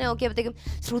ഇതെന്താണെന്ന് പറഞ്ഞ് നോക്കിയപ്പോഴത്തേക്കും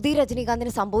ശ്രുതി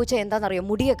രജനീകാന്തിന് സംഭവിച്ചത് എന്താണെന്നറിയോ,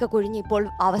 മുടിയൊക്കെ കൊഴിഞ്ഞ് ഇപ്പോൾ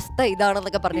അവസ്ഥ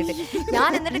ഇതാണെന്നൊക്കെ പറഞ്ഞിട്ട് ഞാൻ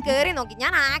എന്നിട്ട് കയറി നോക്കി.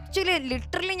 ഞാൻ ആക്ച്വലി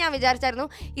ലിറ്ററലി ഞാൻ വിചാരിച്ചായിരുന്നു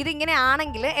ഇതിങ്ങനെ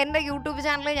ആണെങ്കിൽ എൻ്റെ യൂട്യൂബ്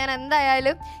ചാനലിൽ ഞാൻ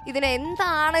എന്തായാലും ഇതിന്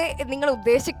എന്താണ് നിങ്ങൾ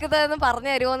ഉദ്ദേശിക്കുന്നതെന്ന്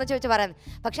പറഞ്ഞു തരുമോ എന്ന് ചോദിച്ച് പറയുന്നത്.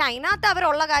 പക്ഷെ അതിനകത്ത്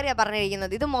അവരുള്ള കാര്യമാണ്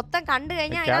പറഞ്ഞിരിക്കുന്നത്. ഇത് മൊത്തം കണ്ടു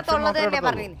കഴിഞ്ഞാൽ അതിനകത്തുള്ളത് തന്നെയാണ്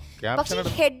പറഞ്ഞിരുന്നത്. പക്ഷെ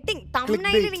ഹെഡിങ്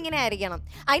തംബ്നെയിലിൽ ഇങ്ങനെ ആയിരിക്കണം.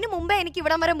 അതിന് മുമ്പേ എനിക്ക്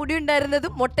ഇവിടം വരെ മുടി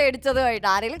ഉണ്ടായിരുന്നതും മുട്ടയടിച്ചതുമായിട്ട്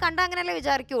ആരെങ്കിലും കണ്ടാൽ അങ്ങനെയല്ലേ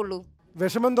വിചാരിക്കുള്ളൂ.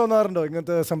 വിഷമം തോന്നാറുണ്ടോ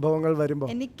ഇങ്ങനത്തെ സംഭവങ്ങൾ വരുമ്പോൾ?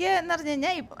 എനിക്ക് എന്ന് പറഞ്ഞു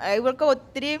കഴിഞ്ഞാൽ ഇവർക്ക്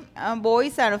ഒത്തിരി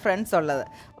ബോയ്സ് ആണ് ഫ്രണ്ട്സ് ഉള്ളത്.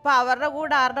 അപ്പോൾ അവരുടെ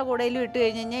കൂടെ ആരുടെ കൂടെയും ഇട്ട്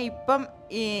കഴിഞ്ഞ് കഴിഞ്ഞാൽ ഇപ്പം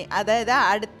ഈ അതായത്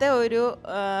അടുത്ത ഒരു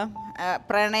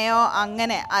പ്രണയോ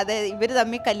അങ്ങനെ അതായത് ഇവർ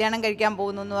തമ്മിൽ കല്യാണം കഴിക്കാൻ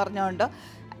പോകുന്നു എന്ന് പറഞ്ഞുകൊണ്ട്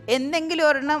എന്തെങ്കിലും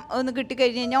ഒരെണ്ണം ഒന്ന്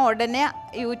കിട്ടിക്കഴിഞ്ഞ് കഴിഞ്ഞാൽ ഉടനെ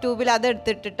യൂട്യൂബിൽ അത്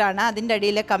എടുത്തിട്ടിട്ടാണ് അതിൻ്റെ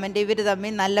അടിയിലെ കമൻറ്റ് ഇവർ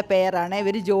തമ്മിൽ നല്ല പേരാണ്,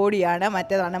 ഇവർ ജോഡിയാണ്,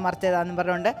 മറ്റേതാണ് മറിച്ചതാണെന്ന്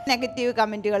പറഞ്ഞുകൊണ്ട് നെഗറ്റീവ്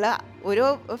കമൻറ്റുകൾ ഒരു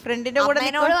ഫ്രണ്ടിൻ്റെ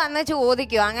കൂടെ വന്ന്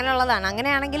ചോദിക്കും. അങ്ങനെയുള്ളതാണ്.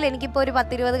 അങ്ങനെയാണെങ്കിൽ എനിക്കിപ്പോൾ ഒരു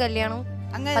 10-20 കല്യാണം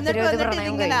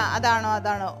അങ്ങനെ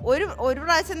അതാണോ ഒരു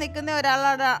പ്രാവശ്യം നിൽക്കുന്ന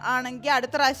ഒരാളാണെങ്കിൽ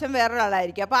അടുത്ത പ്രാവശ്യം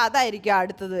വേറൊരാളായിരിക്കും. അപ്പൊ അതായിരിക്കും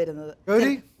അടുത്തത് വരുന്നത്.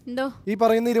 എന്തോ ഈ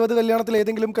പറയുന്ന 20 കല്യാണത്തിൽ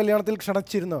ഏതെങ്കിലും കല്യാണത്തിൽ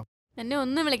ക്ഷണിച്ചിരുന്നോ? എന്നെ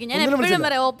ഒന്നും വിളിക്കും. ഞാൻ എപ്പോഴും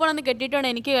പറയാം ഓപ്പൺ ഒന്ന് കെട്ടിയിട്ടാണ്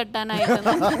എനിക്ക് കെട്ടാനായിട്ട്.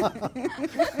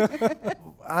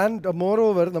 ആൻഡ് മോർ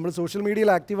ഓവർ നമ്മൾ സോഷ്യൽ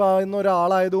മീഡിയയിൽ ആക്റ്റീവ് ആകുന്ന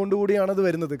ഒരാളായതുകൊണ്ട് കൂടിയാണ് അത്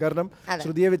വരുന്നത്. കാരണം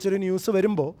ശ്രുതിയെ വെച്ചൊരു ന്യൂസ്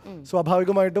വരുമ്പോൾ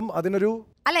സ്വാഭാവികമായിട്ടും അതിനൊരു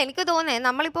അല്ല എനിക്ക് തോന്നേ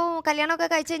നമ്മളിപ്പോൾ കല്യാണമൊക്കെ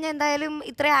കഴിച്ചു കഴിഞ്ഞാൽ എന്തായാലും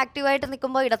ഇത്ര ആക്റ്റീവായിട്ട്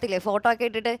നിൽക്കുമ്പോൾ ഇടത്തില്ലേ ഫോട്ടോ ഒക്കെ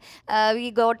ഇട്ടിട്ട് we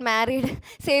got married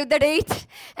save the date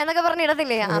എന്നൊക്കെ പറഞ്ഞ്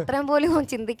ഇടത്തില്ലേ? അത്രയും പോലും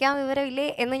ചിന്തിക്കാൻ വിവരമില്ലേ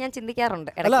എന്ന് ഞാൻ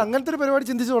ചിന്തിക്കാറുണ്ട്. അല്ല അങ്ങനത്തെ ഒരു പരിപാടി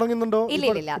ചിന്തിച്ചു തുടങ്ങുന്നുണ്ടോ?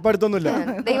 ഇല്ല, അടുത്തൊന്നുമില്ല.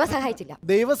 ദൈവം സഹായിച്ചില്ല.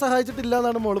 ദൈവം സഹായിച്ചിട്ടില്ല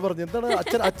എന്നാണ് മോള് പറഞ്ഞത്. എന്താണ്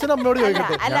അച്ഛൻ അമ്മയോട്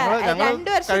ചോദിക്കട്ടെ?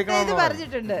 2 വർഷം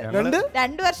പറഞ്ഞിട്ടുണ്ട്.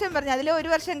 2 വർഷം പറഞ്ഞു. അതിൽ 1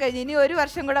 വർഷം കഴിഞ്ഞ് ഇനി 1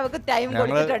 വർഷം കൂടെ അവർക്ക് ടൈം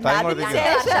കൊടുത്തിട്ടുണ്ട്.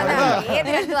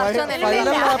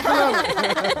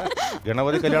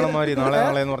 ഗണപതി കല്യാണം മാറി നാളെ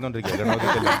എന്ന് പറഞ്ഞോണ്ടിരിക്കുക.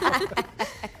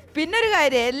 പിന്നൊരു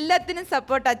കാര്യം, എല്ലാത്തിനും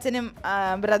സപ്പോർട്ട് അച്ഛനും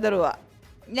ബ്രദറുവാ.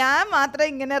 ഞാൻ മാത്രം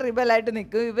ഇങ്ങനെ റിബലായിട്ട്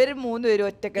നിൽക്കും. ഇവര് 3 പേരും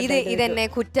ഒറ്റക്കെട്ട്. ഇതെന്നെ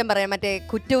കുറ്റം പറയാൻ മറ്റേ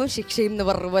കുറ്റവും ശിക്ഷയും എന്ന്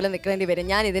പറഞ്ഞ പോലെ നിൽക്കേണ്ടി വരും.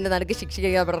 ഞാൻ ഇതിന്റെ നടുക്ക്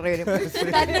ശിക്ഷിക്കാൻ പറഞ്ഞു വരും.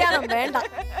 കല്യാണം വേണ്ട,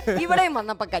 ഇവിടെയും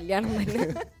വന്നപ്പോ കല്യാണം തന്നെ.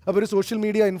 അപ്പോൾ ഒരു സോഷ്യൽ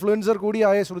മീഡിയ ഇൻഫ്ലുവൻസർ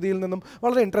കൂടിയായ ശ്രുതിയിൽ നിന്നും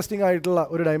വളരെ ഇൻട്രസ്റ്റിംഗ് ആയിട്ടുള്ള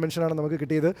ഒരു ഡയമെൻഷനാണ് നമുക്ക്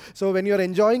കിട്ടിയത്. So when you are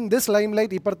enjoying this lime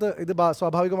light, ഇപ്പുറത്ത് ഇത്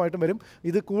സ്വാഭാവികമായിട്ടും വരും.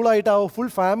 ഇത് കൂളായിട്ട് ആ ഫുൾ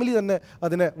ഫാമിലി തന്നെ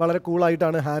അതിനെ വളരെ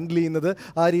കൂളായിട്ടാണ് ഹാൻഡിൽ ചെയ്യുന്നത്.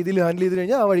 ആ രീതിയിൽ ഹാൻഡിൽ ചെയ്ത്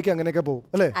കഴിഞ്ഞാൽ ആ വഴിക്ക് അങ്ങനെയൊക്കെ പോകും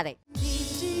അല്ലേ? അതെ.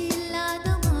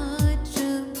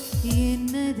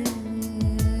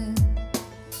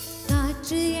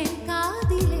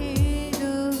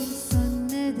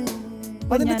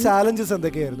 അതിന്റെ ചാലഞ്ചസ്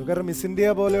എന്തൊക്കെയായിരുന്നു? കാരണം മിസ് ഇന്ത്യ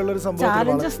പോലെയുള്ള ഒരു സംഭവം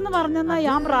ചാലഞ്ചസ് എന്ന് പറഞ്ഞാൽ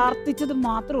ഞാൻ പ്രാർത്ഥിച്ചത്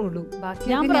മാത്രമേ ഉള്ളൂ.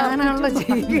 ഞാൻ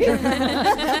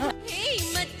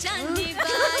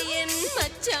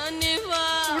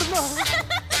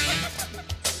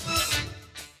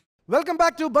welcome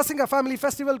back to Bazinga family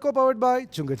festival co-powered by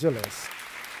ചുങ്ക Jewellers.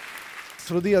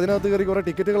 ശ്രുതി അതിനകത്ത് കയറി കുറെ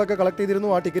ടിക്കറ്റുകളൊക്കെ കളക്ട് ചെയ്തിരുന്നു.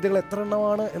 ആ ടിക്കറ്റുകൾ എത്ര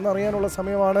എണ്ണമാണ് എന്നറിയാനുള്ള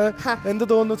സമയമാണ്. എന്ത്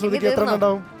തോന്നുന്നു ശ്രുതിക്ക്?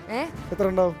 എത്ര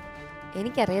ഉണ്ടാവും?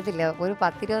 എനിക്കറിയത്തില്ല, ഒരു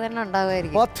 10-20 എണ്ണം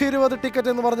ഉണ്ടാവുമായിരിക്കും. 10-20 ടിക്കറ്റ്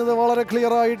എന്ന് പറഞ്ഞത് വളരെ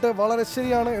ക്ലിയർ ആയിട്ട് വളരെ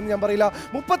ശരിയാണ് എന്ന് ഞാൻ പറയില്ല.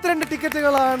 32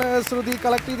 ടിക്കറ്റുകളാണ് ശ്രുതി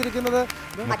കളക്ട് ചെയ്തിരിക്കുന്നത്.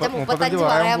 കഴിഞ്ഞിട്ട്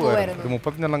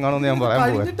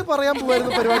പറയാൻ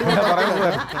പോവായിരുന്നു പരിപാടി.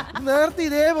 നേരത്തെ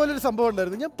ഇതേപോലൊരു സംഭവം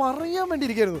ഉണ്ടായിരുന്നു. ഞാൻ പറയാൻ വേണ്ടി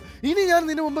ഇരിക്കായിരുന്നു. ഇനി ഞാൻ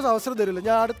ഇതിനു മുമ്പ് അവസരം തരില്ല.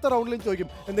 ഞാൻ അടുത്ത റൗണ്ടിലും ചോദിക്കും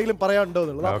എന്തെങ്കിലും പറയാനുണ്ടോ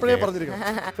എന്നുള്ളത്. അപ്പോഴേ പറഞ്ഞിരിക്കണം.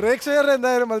 പ്രേക്ഷകരുടെ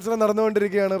എന്തായാലും മത്സരം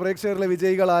നടന്നുകൊണ്ടിരിക്കുകയാണ്. പ്രേക്ഷകരിലെ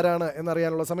വിജയികൾ ആരാണ്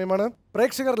എന്നറിയാനുള്ള സമയമാണ്.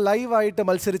 പ്രേക്ഷകർ ലൈവായിട്ട്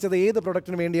മത്സരിച്ചത് ഏത്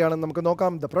പ്രൊഡക്റ്റിന് വേണ്ടിയാണെന്ന് നമുക്ക്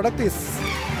നോക്കാം. ദ പ്രൊഡക്റ്റ് ഈസ്,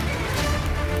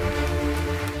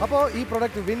 അപ്പോൾ ഈ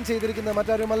പ്രൊഡക്റ്റ് വിൻ ചെയ്തിരിക്കുന്ന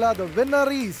മറ്റാരുമല്ല, the winner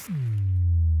is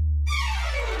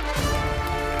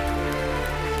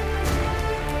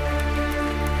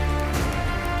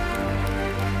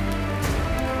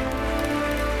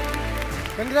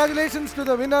congratulations to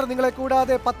the winner. നിങ്ങളെ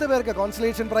കൂടാതെ 10 പേർക്ക്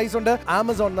കോൺസലേഷൻ പ്രൈസ് ഉണ്ട്.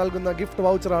 ആമസോൺ നൽകുന്ന ഗിഫ്റ്റ്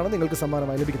വൗച്ചറാണ് നിങ്ങൾക്ക്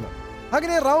സമ്മാനമായി ലഭിക്കുന്നത്.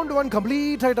 അങ്ങനെ റൗണ്ട് 1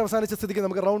 കംപ്ലീറ്റ് ആയിട്ട് അവസാനിച്ച സ്ഥിതിക്ക്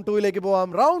നമുക്ക് റൗണ്ട് 2ലേക്ക് പോവാം.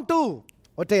 റൗണ്ട് 2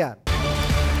 ഒറ്റയാൻ.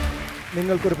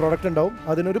 നിങ്ങൾക്കൊരു പ്രോഡക്റ്റ് ഉണ്ടാവും,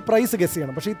 അതിനൊരു പ്രൈസ് ഗസ്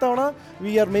ചെയ്യണം. പക്ഷേ ഇത്തവണ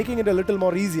V are making it A little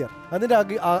more easier. അതിൻ്റെ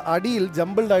അടിയിൽ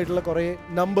ജംബിൾഡ് ആയിട്ടുള്ള കുറേ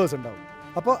നമ്പേഴ്സ് ഉണ്ടാവും.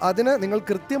 അപ്പോൾ അതിന് നിങ്ങൾ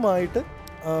കൃത്യമായിട്ട്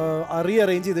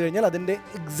റീഅറേഞ്ച് ചെയ്ത് കഴിഞ്ഞാൽ അതിൻ്റെ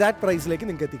എക്സാക്ട് പ്രൈസിലേക്ക്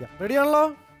നിങ്ങൾക്ക് എത്തിക്കാം. റെഡിയാണല്ലോ?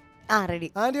 Ready.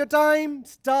 And your time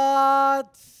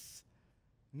starts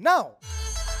now.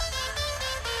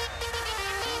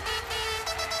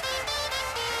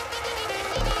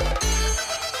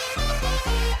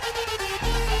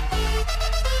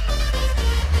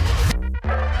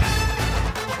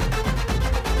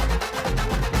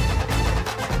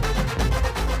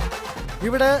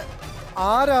 ഇവിടെ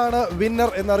ആരാണ് വിന്നർ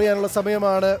എന്നറിയാനുള്ള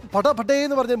സമയമാണ്. പടപടേ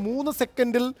എന്ന് പറഞ്ഞ 3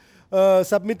 സെക്കൻഡിൽ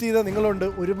സബ്മിറ്റ് ചെയ്ത നിങ്ങളുണ്ട്.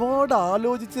 ഒരുപാട്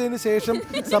ആലോചിച്ചതിന് ശേഷം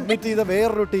സബ്മിറ്റ് ചെയ്ത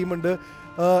വേറൊരു ടീമുണ്ട്.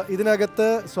 ഇതിനകത്ത്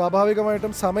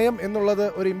സ്വാഭാവികമായിട്ടും സമയം എന്നുള്ളത്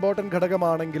ഒരു ഇമ്പോർട്ടൻറ്റ്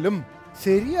ഘടകമാണെങ്കിലും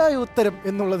ശരിയായ ഉത്തരം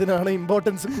എന്നുള്ളതിനാണ്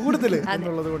ഇമ്പോർട്ടൻസ് കൂടുതൽ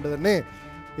എന്നുള്ളത് കൊണ്ട് തന്നെ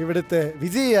ഇവിടുത്തെ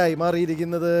വിജയിയായി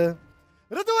മാറിയിരിക്കുന്നത്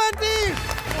ഋതു ആന്റി.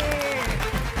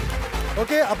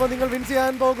 ഓക്കെ, അപ്പൊ നിങ്ങൾ വിൻ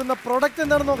ചെയ്യാൻ പോകുന്ന പ്രൊഡക്റ്റ്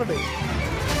എന്താണെന്ന് നോക്കണ്ടേ?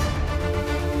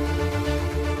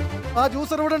 ആ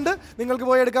ജ്യൂസർ ഇവിടെ ഉണ്ട്, നിങ്ങൾക്ക്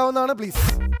പോയി എടുക്കാവുന്നതാണ്. പ്ലീസ്.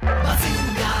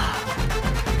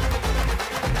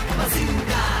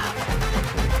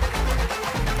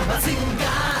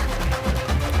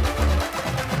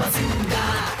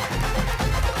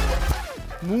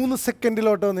 മൂന്ന്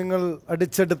സെക്കൻഡിലോട്ടോ നിങ്ങൾ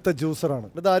അടിച്ചെടുത്ത ജ്യൂസറാണ്.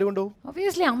 ഇത് ആരും കൊണ്ടുപോകും?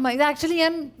 ഒബിയസ്ലി അമ്മ. ഇത് ആക്ച്വലി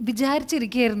ഞാൻ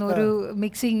വിചാരിച്ചിരിക്കുകയായിരുന്നു ഒരു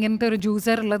മിക്സി ഇങ്ങനത്തെ ഒരു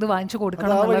ജ്യൂസർ ഉള്ളത് വാങ്ങിച്ചു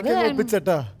കൊടുക്കണം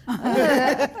എന്നുള്ളത്.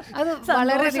 അത്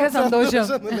വളരെയധികം സന്തോഷം.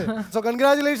 So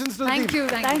congratulations. Thank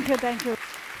you.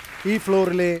 ഈ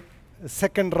ഫ്ലോറിലെ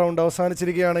സെക്കൻഡ് റൗണ്ട്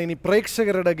അവസാനിച്ചിരിക്കുകയാണ്. ഇനി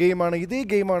പ്രേക്ഷകരുടെ ഗെയിമാണ്. ഇതേ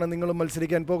ഗെയിമാണ് നിങ്ങളും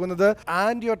മത്സരിക്കാൻ പോകുന്നത്.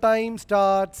 And your time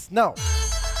starts now.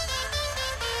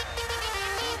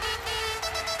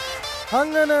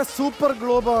 അങ്ങനെ സൂപ്പർ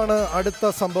ഗ്ലോബാണ് അടുത്ത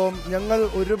സംഭവം. ഞങ്ങൾ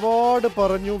ഒരുപാട്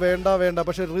പറഞ്ഞു വേണ്ട വേണ്ട,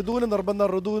 പക്ഷെ ഋതുവിന് നിർബന്ധം,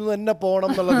 ഋതുവിന് തന്നെ പോകണം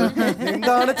എന്നുള്ളത്.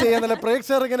 എന്താണ് ചെയ്യാന്നല്ല,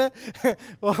 പ്രേക്ഷകർ ഇങ്ങനെ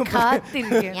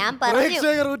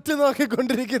പ്രേക്ഷകർ ഉറ്റു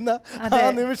നോക്കിക്കൊണ്ടിരിക്കുന്ന ആ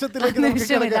നിമിഷത്തിലേക്ക്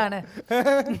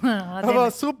അപ്പൊ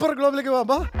സൂപ്പർ ഗ്ലോബിലേക്ക്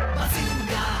പോവാ.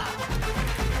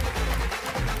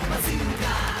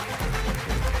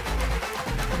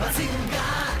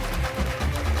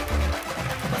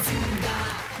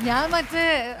 ഞാൻ മറ്റേ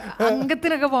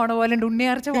അംഗത്തിനൊക്കെ പോണ പോലെ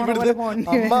ഉണ്ണിയാർച്ച പോണ പോലെ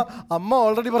അമ്മ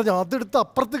ഓൾറെഡി പറഞ്ഞു അതെടുത്ത്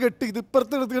അപ്പുറത്ത് കെട്ടി ഇത്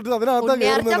ഇപ്പുറത്ത് എടുത്ത് കെട്ടി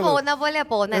അതിനകത്ത് പോകുന്ന പോലെ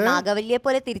നാഗവല്ലിയെ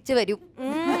പോലെ തിരിച്ചു വരും.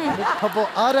 അപ്പോ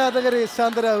ആരാധകരെ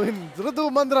ശാന്തരാവിൻ. ഋതു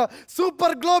മന്ത്ര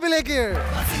super ഗ്ലോബിലേക്ക്.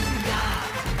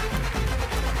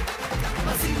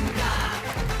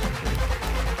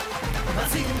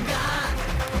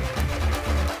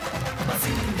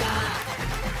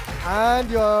 And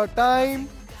your time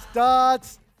starts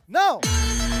now.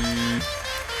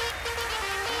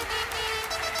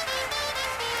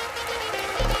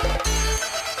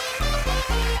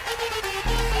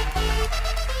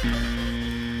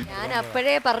 ഞാൻ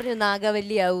അപ്പോഴേ പറഞ്ഞു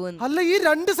നാഗവല്ലിയാവൂന്ന്. അല്ല, ഈ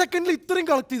 2 സെക്കൻഡിൽ ഇത്രയും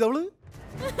കളക്ട് ചെയ്തവള്.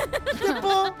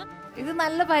 ഇത്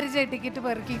നല്ല പരിചയം. ടിക്കറ്റ്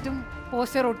പെറുക്കിയിട്ടും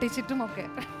പോസ്റ്റർ ഒട്ടിച്ചിട്ടും ഒക്കെ.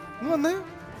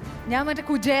 ഞാൻ മറ്റേ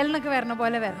കുജേലിനൊക്കെ വരണ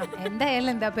പോലെ വരണം. എന്തായാലും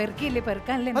എന്താ പെറുക്കിയില്ലേ,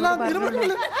 പെറുക്കാനല്ലേ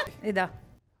ഇതാ.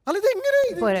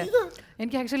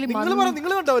 എനിക്ക് ആക്ച്വലി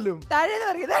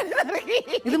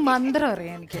ഇത് മന്ത്രം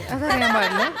അറിയാം. എനിക്ക് അതറിയാൻ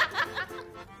പാടില്ല.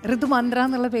 ഋതു മന്ത്ര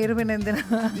എന്നുള്ള പേര് പിന്നെ എന്തിനാ?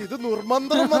 ഇത്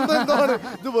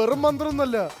വെറും മന്ത്രം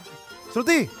ഒന്നല്ല.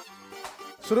 ശ്രുതി,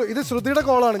 ഇത് ശ്രുതിയുടെ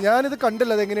കോളാണ്. ഞാനിത്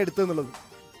കണ്ടില്ല അതെങ്ങനെ എടുത്തെന്നുള്ളത്.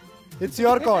 It's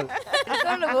your call.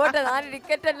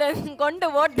 കൊണ്ട്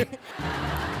വോട്ട്.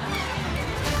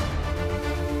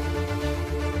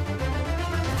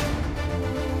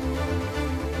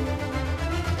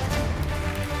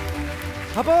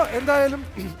 അപ്പോ എന്തായാലും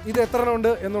ഇത് എത്ര എണ്ണം ഉണ്ട്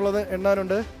എന്നുള്ളത്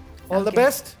എണ്ണാനുണ്ട്. All the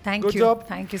best. Good job.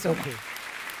 Thank you so much.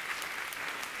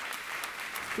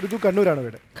 ഋതു കണ്ണൂരാണ്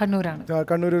വീട്. കണ്ണൂരാണ്.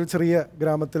 കണ്ണൂർ ഒരു ചെറിയ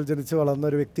ഗ്രാമത്തിൽ ജനിച്ച് വളർന്ന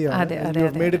ഒരു വ്യക്തിയാണ്.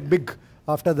 Made it big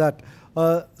after that.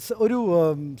 ഒരു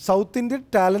south Indian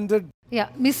talented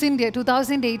miss India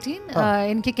 2018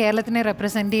 എനിക്ക് കേരളത്തിനെ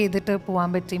റെപ്രസെന്റ് ചെയ്തിട്ട് പോകാൻ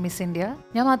പറ്റി മിസ് ഇന്ത്യ.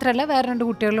 ഞാൻ മാത്രമല്ല വേറെ 2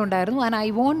 കുട്ടികളും ഉണ്ടായിരുന്നു. And I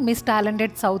von miss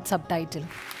talented south sub title.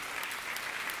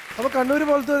 അപ്പോൾ കണ്ണൂർ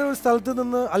പോലത്തെ ഒരു സ്ഥലത്ത്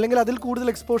നിന്ന് അല്ലെങ്കിൽ അതിൽ കൂടുതൽ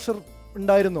എക്സ്പോഷർ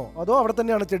ഉണ്ടായിരുന്നോ, അതോ അവിടെ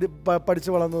തന്നെയാണ് പഠിച്ചു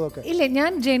വളർന്നതൊക്കെ? ഇല്ല,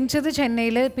 ഞാൻ ജനിച്ചത്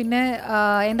ചെന്നൈയിൽ. പിന്നെ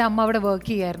എൻ്റെ അമ്മ അവിടെ വർക്ക്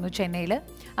ചെയ്യായിരുന്നു ചെന്നൈയിൽ.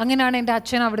 അങ്ങനെയാണ് എൻ്റെ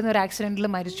അച്ഛൻ അവിടുന്ന് ഒരു ആക്സിഡന്റിൽ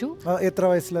മരിച്ചു. എത്ര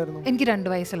വയസ്സിലായിരുന്നു? എനിക്ക് 2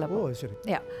 വയസ്സുള്ളപ്പോൾ.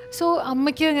 സോ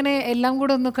അമ്മയ്ക്ക് അങ്ങനെ എല്ലാം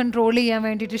കൂടെ ഒന്ന് കൺട്രോൾ ചെയ്യാൻ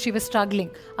വേണ്ടിയിട്ട് ഷി വാസ്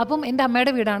സ്ട്രഗ്ലിങ്. അപ്പം എൻ്റെ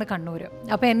അമ്മയുടെ വീടാണ് കണ്ണൂർ.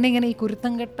 അപ്പം എന്നെ ഇങ്ങനെ ഈ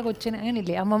കുരുത്തം കെട്ട കൊച്ചിന്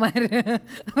അങ്ങനെയില്ലേ അമ്മമാർ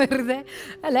വെറുതെ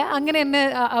അല്ല, അങ്ങനെ എന്നെ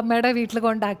അമ്മയുടെ വീട്ടിൽ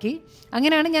കൊണ്ടാക്കി.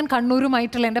 അങ്ങനെയാണ് ഞാൻ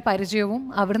കണ്ണൂരുമായിട്ടുള്ള എൻ്റെ പരിചയവും.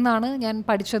 അവിടുന്നാണ് ഞാൻ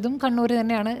പഠിച്ചതും കണ്ണൂർ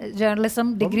തന്നെയാണ്. ജേർണലിസം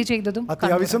ഡിഗ്രി ചെയ്തതും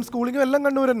അത്യാവശ്യം സ്കൂളിംഗും എല്ലാം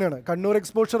കണ്ണൂർ തന്നെയാണ്. കണ്ണൂർ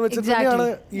എക്സ്പോഷർ വെച്ചിട്ട് തന്നെയാണ്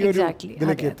ഈ ഒരു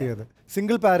ഇതിലേക്ക് എത്തിയത്.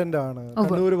 സിംഗിൾ പാരന്റ് ആണ്.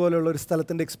 കണ്ണൂർ പോലെയുള്ള ഒരു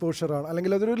സ്ഥലത്തിന്റെ എക്സ്പോഷർ ആണ്,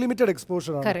 അല്ലെങ്കിൽ അതൊരു ലിമിറ്റഡ്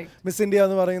എക്സ്പോഷർ ആണ്. മിസ് ഇന്ത്യ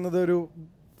എന്ന് പറയുന്നത് ഒരു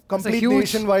കംപ്ലീറ്റ്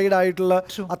നേഷൻ വൈഡ് ആയിട്ടുള്ള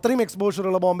അത്രയും എക്സ്പോഷർ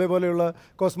ഉള്ള ബോംബെ പോലെയുള്ള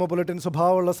കോസ്മോപൊളിറ്റൻ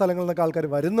സ്വഭാവമുള്ള സ്ഥലങ്ങളിൽ നിന്നൊക്കെ ആൾക്കാർ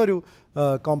വരുന്നൊരു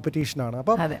കോമ്പറ്റീഷനാണ്.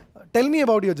 അപ്പം tell me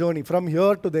about your journey from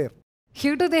here to there.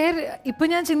 Here to there ഇപ്പം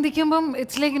ഞാൻ ചിന്തിക്കുമ്പം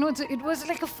it's like it was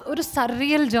like ഒരു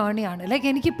സർറിയൽ ജേർണിയാണ്. ലൈക്ക്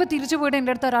എനിക്കിപ്പോൾ തിരിച്ചു പോയിട്ട്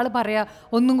എൻ്റെ അടുത്ത് ഒരാൾ പറയാം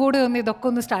ഒന്നും കൂടെ ഇതൊക്കെ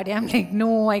ഒന്ന് സ്റ്റാർട്ട് ചെയ്യാം. Like no,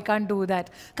 I can do that.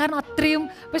 കാരണം അത്രയും.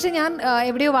 പക്ഷെ ഞാൻ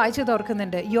എവിടെയോ വായിച്ചത്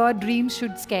ഓർക്കുന്നുണ്ട്, your dreams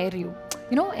should scare U.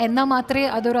 എന്നാൽ മാത്രമേ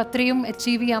അതൊരു അത്രയും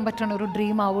അച്ചീവ് ചെയ്യാൻ പറ്റുന്ന ഒരു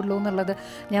ഡ്രീം ആവുള്ളൂ എന്നുള്ളത്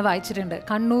ഞാൻ വായിച്ചിട്ടുണ്ട്.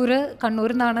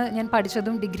 കണ്ണൂരിൽ നിന്നാണ് ഞാൻ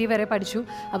പഠിച്ചതും, ഡിഗ്രി വരെ പഠിച്ചു.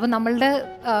 അപ്പോൾ നമ്മളുടെ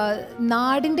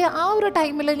നാടിൻ്റെ ആ ഒരു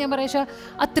ടൈമിൽ ഞാൻ പറയുക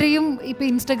അത്രയും ഇപ്പോൾ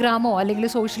ഇൻസ്റ്റഗ്രാമോ അല്ലെങ്കിൽ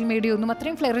സോഷ്യൽ മീഡിയ ഒന്നും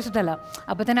അത്രയും ഫ്ലറിഷ്ഡ് അല്ല.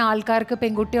 അപ്പോൾ തന്നെ ആൾക്കാർക്ക്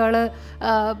പെൺകുട്ടികൾ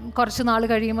കുറച്ച് നാൾ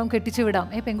കഴിയുമ്പം കെട്ടിച്ചു വിടാം,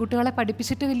 പെൺകുട്ടികളെ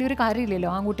പഠിപ്പിച്ചിട്ട് വലിയൊരു കാര്യമില്ലല്ലോ,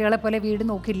 ആൺകുട്ടികളെ പോലെ വീട്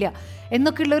നോക്കില്ല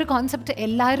എന്നൊക്കെയുള്ളൊരു കോൺസെപ്റ്റ്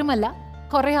എല്ലാവരുമല്ല,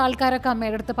 കുറേ ആൾക്കാരൊക്കെ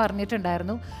അമ്മയുടെ അടുത്ത്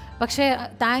പറഞ്ഞിട്ടുണ്ടായിരുന്നു. പക്ഷേ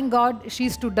thank God she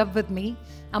stood up with me.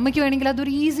 അമ്മയ്ക്ക് വേണമെങ്കിൽ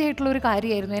അതൊരു ഈസി ആയിട്ടുള്ള ഒരു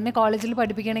കാര്യമായിരുന്നു. എന്നെ കോളേജിൽ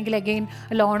പഠിപ്പിക്കണമെങ്കിൽ അഗെയിൻ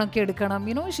ലോണൊക്കെ എടുക്കണം,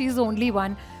 ഷീ ഈസ് ഓൺലി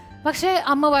വൺ. പക്ഷേ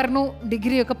അമ്മ പറഞ്ഞു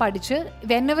ഡിഗ്രിയൊക്കെ പഠിച്ച്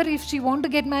whenever if she want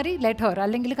to get Mari let Har,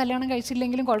 അല്ലെങ്കിൽ കല്യാണം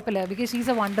കഴിച്ചില്ലെങ്കിലും കുഴപ്പമില്ല, because she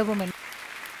is A wonder woman.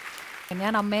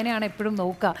 ഞാൻ അമ്മേനെയാണ് എപ്പോഴും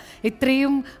നോക്കുക.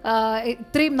 ഇത്രയും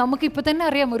നമുക്കിപ്പോൾ തന്നെ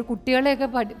അറിയാം, ഒരു കുട്ടികളെയൊക്കെ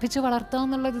പഠിപ്പിച്ച് വളർത്തുക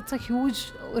എന്നുള്ളത് ഇറ്റ്സ് എ ഹ്യൂജ്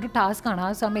ഒരു ടാസ്ക്കാണ്.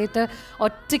 ആ സമയത്ത്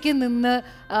ഒറ്റയ്ക്ക് നിന്ന്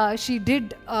ഷീ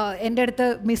ഡിഡ്. എൻ്റെ അടുത്ത്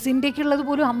മിസ് ഇന്ത്യക്കുള്ളത്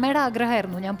പോലും അമ്മയുടെ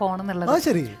ആഗ്രഹമായിരുന്നു ഞാൻ പോകണം എന്നുള്ളത്.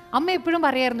 അമ്മ എപ്പോഴും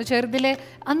പറയായിരുന്നു ചെറുതിലെ,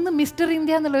 അന്ന് മിസ്റ്റർ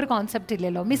ഇന്ത്യ എന്നുള്ളൊരു കോൺസെപ്റ്റ്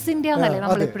ഇല്ലല്ലോ, മിസ് ഇന്ത്യ എന്നല്ലേ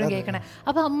നമ്മൾ എപ്പോഴും കേൾക്കണേ.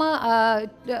 അപ്പോൾ അമ്മ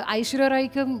ഐശ്വര്യ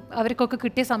റായിക്കും അവർക്കൊക്കെ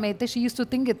കിട്ടിയ സമയത്ത് she use to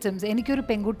think it's എനിക്കൊരു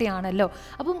പെൺകുട്ടിയാണല്ലോ,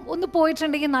 അപ്പം ഒന്ന്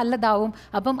പോയിട്ടുണ്ടെങ്കിൽ നല്ലതാവും.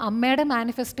 അപ്പം അമ്മയുടെ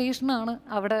മാനിഫെസ്റ്റേഷനാണ്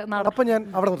അവിടെ. അപ്പം ഞാൻ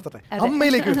അവിടെ നിർത്തട്ടെ,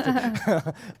 അമ്മയിലേക്ക്.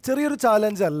 ചെറിയൊരു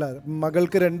ചാലഞ്ച് അല്ല,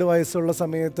 മകൾക്ക് 2 വയസ്സുള്ള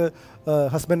സമയത്ത്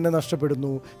ഹസ്ബൻഡിനെ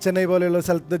നഷ്ടപ്പെടുന്നു, ചെന്നൈ പോലെയുള്ള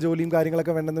സ്ഥലത്തെ ജോലിയും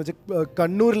കാര്യങ്ങളൊക്കെ വേണ്ടെന്ന് വെച്ച്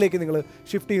കണ്ണൂരിലേക്ക് നിങ്ങൾ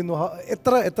ഷിഫ്റ്റ് ചെയ്യുന്നു.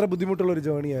 എത്ര ബുദ്ധിമുട്ടുള്ള ഒരു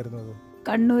ജേർണി ആയിരുന്നു അത്?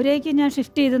 കണ്ണൂരേക്ക് ഞാൻ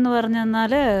ഷിഫ്റ്റ് ചെയ്തെന്ന്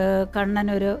പറഞ്ഞാൽ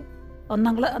കണ്ണനൊരു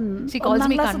 1ാം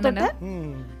ക്ലാസ് തൊട്ട്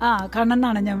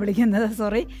കണ്ണനാണ് ഞാൻ വിളിക്കുന്നത്,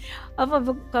 സോറി. അപ്പോൾ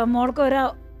മോൾക്ക് ഒരു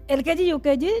LKG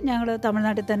UKG ഞങ്ങൾ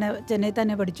തമിഴ്നാട്ടിൽ തന്നെ, ചെന്നൈ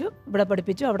തന്നെ പഠിച്ചു, ഇവിടെ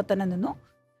പഠിപ്പിച്ചു, അവിടെ തന്നെ നിന്നു.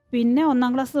 പിന്നെ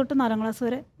 1ാം ക്ലാസ് തൊട്ട് 4ാം ക്ലാസ്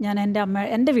വരെ ഞാൻ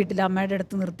എൻ്റെ വീട്ടിൽ അമ്മയുടെ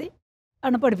അടുത്ത് നിർത്തി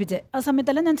ആണ് പഠിപ്പിച്ചത്. ആ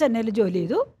സമയത്തെല്ലാം ഞാൻ ചെന്നൈയിൽ ജോലി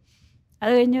ചെയ്തു.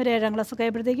 അത് കഴിഞ്ഞ് ഒരു 7ാം ക്ലാസ്സൊക്കെ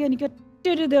ആയപ്പോഴത്തേക്കും എനിക്ക്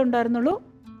ഒറ്റൊരു ഇതേ ഉണ്ടായിരുന്നുള്ളൂ,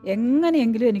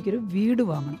 എങ്ങനെയെങ്കിലും എനിക്കൊരു വീട്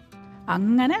വാങ്ങണം.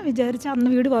 അങ്ങനെ വിചാരിച്ച് അന്ന്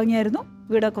വീട് വാങ്ങിയായിരുന്നു.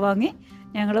 വീടൊക്കെ വാങ്ങി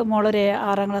ഞങ്ങൾ മോളൊരു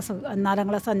 6ാം ക്ലാസ് 4ാം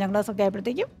ക്ലാസ് 5ാം ക്ലാസ് ഒക്കെ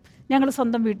ആയപ്പോഴത്തേക്കും ഞങ്ങൾ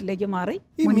സ്വന്തം വീട്ടിലേക്ക് മാറി.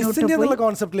 ഈ മിസ് ഇന്ത്യ എന്നുള്ള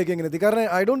കോൺസെപ്റ്റിലേക്ക് എങ്ങനെ എത്തി? കാരണം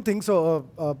ഐ ഡോണ്ട് തിങ്ക് സോ.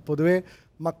 പൊതുവേ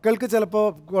മക്കൾക്ക് ചിലപ്പോൾ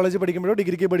കോളേജ് പഠിക്കുമ്പോഴോ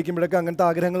ഡിഗ്രിക്ക് പഠിക്കുമ്പോഴൊക്കെ അങ്ങനത്തെ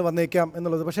ആഗ്രഹങ്ങൾ വന്നേക്കാം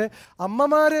എന്നുള്ളത്. പക്ഷേ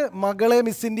അമ്മമാർ മകളെ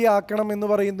മിസ് ഇന്ത്യ ആക്കണം എന്ന്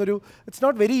പറയുന്നൊരു it's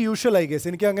not very usual I guess.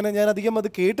 എനിക്ക് അങ്ങനെ ഞാൻ അധികം അത്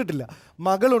കേട്ടിട്ടില്ല.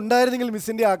 മകൾ ഉണ്ടായിരുന്നെങ്കിൽ മിസ്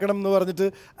ഇന്ത്യ ആക്കണം എന്ന് പറഞ്ഞിട്ട്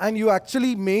and you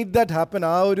actually made that happen.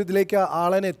 ആ ഒരു ഇതിലേക്ക്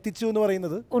ആളെ എത്തിച്ചു എന്ന്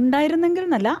പറയുന്നത് ഉണ്ടായിരുന്നെങ്കിൽ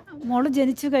എന്നല്ല, മോള്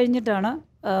ജനിച്ചു കഴിഞ്ഞിട്ടാണ്,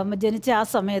 ജനിച്ച ആ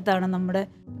സമയത്താണ് നമ്മുടെ,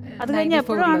 അത് കഴിഞ്ഞ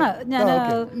എപ്പോഴാണ് ഞാൻ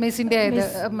മിസ് ഇന്ത്യ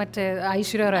മറ്റേ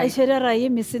ഐശ്വര്യ റായി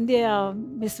മിസ് ഇന്ത്യ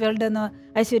മിസ് വേൾഡ് എന്ന്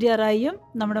ഐശ്വര്യ റായിയും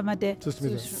നമ്മുടെ മറ്റേ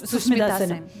സുസ്മിത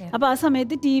സെനും. അപ്പോൾ ആ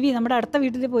സമയത്ത് TV നമ്മുടെ അടുത്ത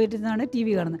വീട്ടിൽ പോയിട്ടാണ് TV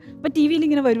കാണുന്നത്. അപ്പോൾ TV യിൽ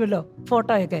ഇങ്ങനെ വരുമല്ലോ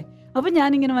ഫോട്ടോയൊക്കെ. അപ്പോൾ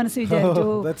ഞാനിങ്ങനെ മനസ്സിൽ വിചാരിച്ചു,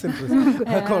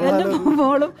 എൻ്റെ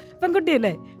മോളും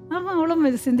പെൺകുട്ടിയല്ലേ, അപ്പോൾ മോളും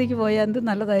മിസ് ഇന്ത്യക്ക് പോയാൽ എന്ത്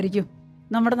നല്ലതായിരിക്കും,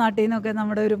 നമ്മുടെ നാട്ടിൽ നിന്നൊക്കെ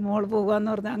നമ്മുടെ ഒരു മോൾ പോകുകയെന്ന്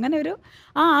പറഞ്ഞാൽ അങ്ങനെ ഒരു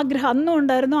ആ ആഗ്രഹം അന്നും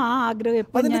ഉണ്ടായിരുന്നു. ആ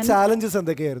ആഗ്രഹം ചാലഞ്ചസ്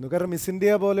എന്തൊക്കെയായിരുന്നു? കാരണം മിസ്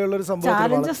ഇന്ത്യ പോലെയുള്ള ഒരു സംഭവം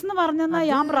ചാലഞ്ചസ് എന്ന് പറഞ്ഞാൽ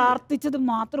ഞാൻ പ്രാർത്ഥിച്ചത്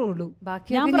മാത്രമേ ഉള്ളൂ,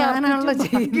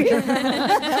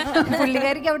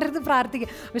 പുള്ളിക്കാരിക്ക് അവിടെ അടുത്ത് പ്രാർത്ഥിക്കുക.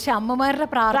 പക്ഷെ അമ്മമാരുടെ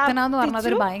പ്രാർത്ഥന എന്ന് പറഞ്ഞത്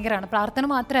ഒരു ഭയങ്കരമാണ്. പ്രാർത്ഥന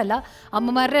മാത്രമല്ല,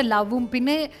 അമ്മമാരുടെ ലവും.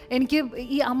 പിന്നെ എനിക്ക്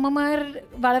ഈ അമ്മമാർ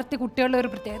വളർത്തിയ കുട്ടികളുടെ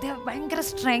ഒരു പ്രത്യേകത ഭയങ്കര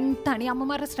സ്ട്രെങ്ത്താണ്. ഈ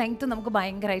അമ്മമാരുടെ സ്ട്രെങ്ത് നമുക്ക്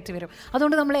ഭയങ്കരമായിട്ട് വരും.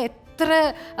 അതുകൊണ്ട് നമ്മൾ എത്ര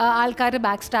ആൾക്കാർ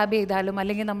ബാക്ക് സ്റ്റാബ് ചെയ്താലും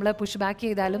അല്ലെങ്കിൽ നമ്മൾ പുഷ് ബാക്ക്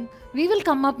ചെയ്താലും വി വിൽ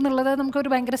കം അപ്പ് എന്നുള്ളത് നമുക്കൊരു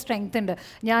ഭയങ്കര സ്ട്രെങ്ത് ഉണ്ട്.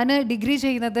 ഞാൻ ഡിഗ്രി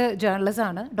ചെയ്യുന്നത് ജേർണലിസം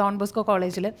ആണ് ഡോൺ ബോസ്കോ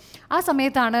കോളേജിൽ. ആ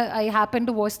സമയത്താണ് I happen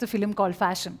to watch the film call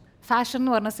fashion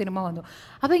എന്ന് പറഞ്ഞ സിനിമ വന്നു.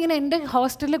 അപ്പോൾ ഇങ്ങനെ എൻ്റെ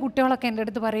ഹോസ്റ്റലിലെ കുട്ടികളൊക്കെ എൻ്റെ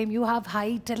അടുത്ത് പറയും, യു ഹാവ്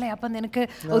ഹൈറ്റ് അല്ലേ, അപ്പം നിനക്ക്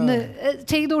ഒന്ന്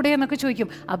ചെയ്തുകൂടെ എന്നൊക്കെ ചോദിക്കും.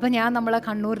 അപ്പം ഞാൻ നമ്മളെ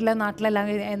കണ്ണൂരിലെ നാട്ടിലെല്ലാം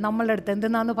നമ്മളുടെ അടുത്ത്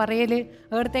എന്തെന്നാന്ന് പറയല്,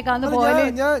 എവിടത്തേക്കാന്ന് പോയാല്.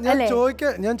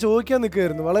 ഞാൻ ചോദിക്കാൻ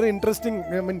നിൽക്കുമായിരുന്നു, വളരെ interesting,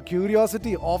 I mean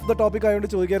curiosity of the topic ആയതുകൊണ്ട്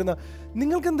ചോദിക്കായിരുന്നു,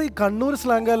 നിങ്ങൾക്ക് എന്താ ഈ കണ്ണൂർ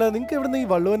സ്ലാങ് അല്ല, നിങ്ങൾക്ക് എവിടെ നിന്ന് ഈ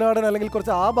വള്ളുവനാടൻ അല്ലെങ്കിൽ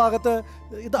കുറച്ച് ആ ഭാഗത്ത്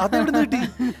അതെവിടെ നിന്ന് കിട്ടി?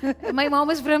 My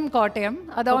mom is from Kottayam.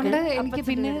 അതുകൊണ്ട് എനിക്ക്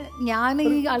പിന്നെ ഞാൻ ഈ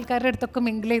ആൾക്കാരുടെ അടുത്തൊക്കെ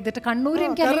മിങ്കിൾ ചെയ്തിട്ട് കണ്ണൂർ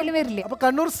എനിക്ക് അറിയാലും വരില്ലേ. അപ്പൊ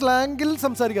കണ്ണൂർ സ്ലാങ്ങിൽ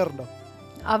സംസാരിക്കാറുണ്ടോ?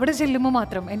 അവിടെ ചെല്ലുമ്പോ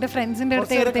മാത്രം എന്റെ ഫ്രണ്ട്സിന്റെ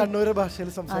അടുത്ത് കണ്ണൂർ ഭാഷയിൽ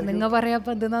നിങ്ങൾ പറയാ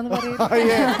എന്തെന്നാന്ന്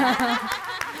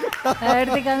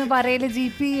അടുത്തേക്കാന്ന് പറയല്.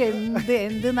 GP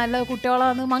എന്ത് നല്ല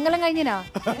കുട്ടികളാണ്. മംഗലം കഴിഞ്ഞാ?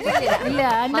 ഇല്ല,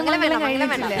 എന്റെ മംഗലം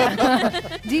കഴിഞ്ഞിട്ടില്ല.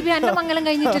 GP എന്റെ മംഗലം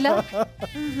കഴിഞ്ഞിട്ടില്ല.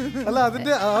 അല്ല,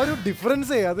 അതിന്റെ ആ ഒരു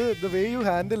ഡിഫറൻസ് അത് the way you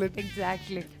handle it.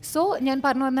 Exactly. So ഞാൻ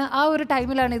പറഞ്ഞു വന്ന ആ ഒരു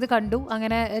ടൈമിലാണ് ഇത് കണ്ടു.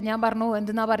 അങ്ങനെ ഞാൻ പറഞ്ഞു,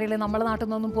 എന്തെന്നാ പറയല്, നമ്മളെ നാട്ടിൽ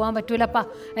നിന്നൊന്നും പോകാൻ പറ്റൂലപ്പാ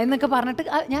എന്നൊക്കെ പറഞ്ഞിട്ട്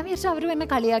ഞാൻ വിചാരിച്ചു അവരും എന്നെ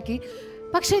കളിയാക്കി.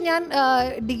 പക്ഷേ ഞാൻ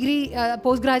ഡിഗ്രി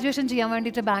പോസ്റ്റ് ഗ്രാജുവേഷൻ ചെയ്യാൻ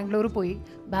വേണ്ടിയിട്ട് ബാംഗ്ലൂർ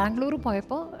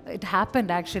പോയപ്പോൾ ഇറ്റ്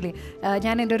ഹാപ്പൻഡ് ആക്ച്വലി.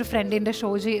 ഞാൻ എൻ്റെ ഒരു ഫ്രണ്ടിൻ്റെ ഷോ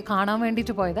കാണാൻ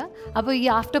വേണ്ടിയിട്ട് പോയതാണ്. അപ്പോൾ ഈ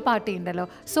ആഫ്റ്റർ പാർട്ടി ഉണ്ടല്ലോ,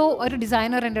 സോ ഒരു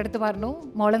ഡിസൈനർ എൻ്റെ അടുത്ത് പറഞ്ഞു,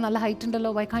 മോളെ നല്ല ഹൈറ്റ്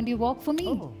ഉണ്ടല്ലോ, Y can't you walk for me?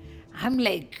 I M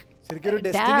like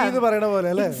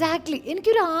exactly.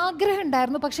 എനിക്കൊരു ആഗ്രഹം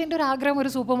ഉണ്ടായിരുന്നു, പക്ഷെ എൻ്റെ ഒരു ആഗ്രഹം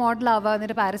ഒരു സൂപ്പർ മോഡൽ ആവുക,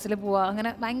 എന്നിട്ട് പാരീസിൽ പോവുക,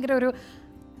 അങ്ങനെ ഭയങ്കര ഒരു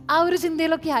ആ ഒരു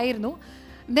ചിന്തയിലൊക്കെ ആയിരുന്നു.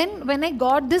 Then when I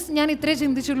got this, ഞാൻ ഇത്രേ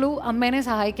ചിന്തിച്ചുള്ളൂ, അമ്മേനെ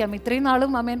സഹായിക്കാം. ഇത്രയും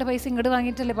നാളും അമ്മേൻ്റെ പൈസ ഇങ്ങോട്ട്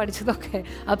വാങ്ങിയിട്ടല്ലേ പഠിച്ചതൊക്കെ.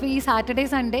 അപ്പോൾ ഈ സാറ്റർഡേ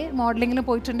സൺഡേ മോഡലിങ്ങിന്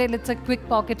പോയിട്ടുണ്ടെങ്കിൽ it's A quick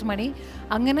pocket money.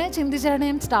 അങ്ങനെ ചിന്തിച്ചാണ്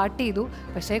ഞാൻ സ്റ്റാർട്ട് ചെയ്തു.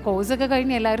 പക്ഷേ കോഴ്സൊക്കെ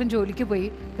കഴിഞ്ഞ് എല്ലാവരും ജോലിക്ക് പോയി.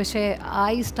 പക്ഷേ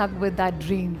I stuck with that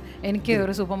dream. എനിക്ക്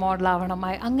ഒരു സൂപ്പർ മോഡലാവണം.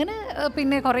 അങ്ങനെ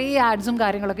പിന്നെ കുറേ ആഡ്സും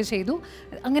കാര്യങ്ങളൊക്കെ ചെയ്തു.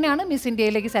 അങ്ങനെയാണ് മിസ്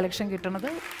ഇന്ത്യയിലേക്ക് സെലക്ഷൻ കിട്ടുന്നത്.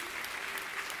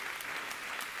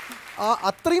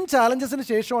 അത്രയും ചാലഞ്ചസിന്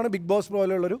ശേഷമാണ് ബിഗ് ബോസ്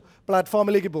പോലെയുള്ളൊരു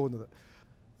പ്ലാറ്റ്ഫോമിലേക്ക് പോകുന്നത്.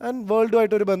 ആൻഡ്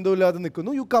വേൾഡുമായിട്ട് ഒരു ബന്ധമില്ലാതെ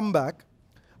നിൽക്കുന്നു. You come back.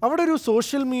 അവിടെ ഒരു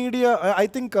social media, I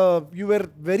think you were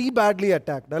very badly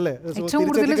attacked അല്ലേ?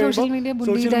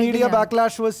 Social media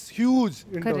backlash was huge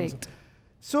in terms.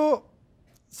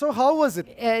 So how was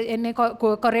it? എന്നെ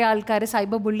കുറേ ആൾക്കാർ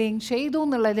സൈബർ ബുള്ളിങ് ചെയ്തു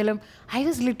എന്നുള്ളതിലും I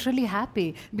was literally happy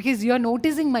because you are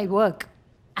noticing my work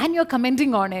and you are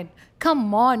commenting on it. Come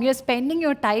on, you are spending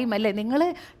your time അല്ലേ? നിങ്ങൾ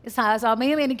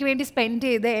സമയം എനിക്ക് വേണ്ടി spend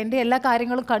ചെയ്ത് എൻ്റെ എല്ലാ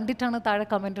കാര്യങ്ങളും കണ്ടിട്ടാണ് താഴെ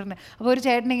കമൻറ്റ് ഇടുന്നത്. അപ്പോൾ ഒരു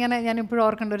ചേട്ടൻ ഇങ്ങനെ, ഞാൻ ഇപ്പോഴും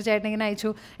ഓർക്കേണ്ട, ഒരു ചേട്ടൻ ഇങ്ങനെ അയച്ചു,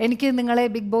 എനിക്ക് നിങ്ങളെ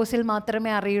ബിഗ് ബോസിൽ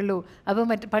മാത്രമേ അറിയുള്ളൂ. അപ്പോൾ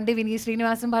പണ്ട് വിനീത്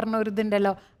ശ്രീനിവാസൻ പറഞ്ഞ ഒരു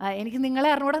ഇതുണ്ടല്ലോ, എനിക്ക് നിങ്ങളെ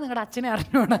അറിഞ്ഞൂടാ, നിങ്ങളുടെ അച്ഛനെ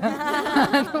അറിഞ്ഞൂടാ.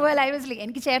 അതുപോലെ ഐ വാസ് ലൈക്ക്,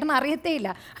 എനിക്ക് ചേട്ടൻ അറിയത്തേ ഇല്ല,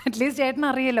 അറ്റ്ലീസ്റ്റ് ചേട്ടൻ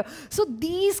അറിയല്ലോ. So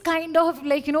these kind of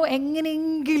like you know,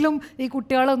 എങ്ങനെയെങ്കിലും ഈ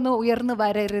കുട്ടികളൊന്ന് ഉയർന്നു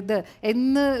വരരുത്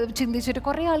എന്ന് ചിന്തിച്ചിട്ട്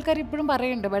കുറേ ആൾക്കാർ ഇപ്പോഴും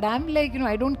പറയുന്നുണ്ട്. But I am like you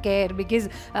know, I don't care. Because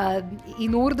ഈ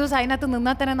 100 ദിവസം അതിനകത്ത്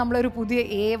നിന്നാൽ തന്നെ നമ്മളൊരു പുതിയ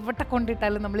എവിടെ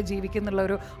കൊണ്ടിട്ടാലും നമ്മൾ ജീവിക്കുന്നുള്ള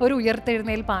ഒരു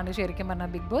ഉയർത്തെഴുന്നേൽപ്പാണ് ശരിക്കും പറഞ്ഞാൽ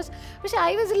ബിഗ് ബോസ്. പക്ഷെ ഐ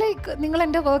വാസ് ലൈക്ക്, നിങ്ങൾ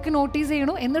എൻ്റെ വർക്ക് നോട്ടീസ്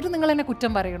ചെയ്യണു, എന്നിട്ട് നിങ്ങൾ എന്നെ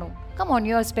കുറ്റം പറയണു. Come on,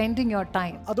 you are spending your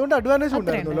time. അതുകൊണ്ട് അഡ്വാൻറ്റേജ്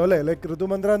ഉണ്ടായിരുന്നല്ലോ അല്ലേ? ലൈക്ക് ഋതു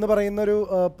മന്ത്ര എന്ന് പറയുന്ന ഒരു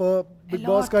ബിഗ്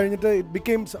ബോസ് കഴിഞ്ഞിട്ട്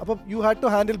ബിക്കെയിംസ്, അപ്പം you had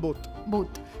to handle both.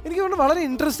 എനിക്ക് തോന്നുന്നു വളരെ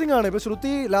ഇൻട്രസ്റ്റിംഗ് ആണ്. ഇപ്പോൾ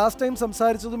ശ്രുതി ലാസ്റ്റ് ടൈം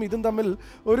സംസാരിച്ചതും ഇതും തമ്മിൽ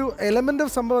ഒരു എലമെന്റ്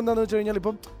ഓഫ് സംഭവം എന്താണെന്ന് വെച്ച് കഴിഞ്ഞാൽ,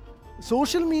 ഇപ്പം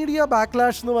സോഷ്യൽ മീഡിയ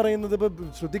ബാക്ക്ലാഷ് എന്ന് പറയുന്നത്, ഇപ്പം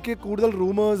ശ്രുതിക്ക് കൂടുതൽ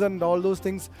rumours and all those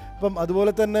things, ഇപ്പം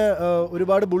അതുപോലെ തന്നെ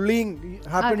ഒരുപാട് ബുള്ളിങ്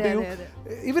ഹാപ്പൻ ടു യു.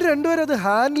 ഇവർ രണ്ടുപേരും അത്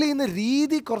ഹാൻഡിൽ ചെയ്യുന്ന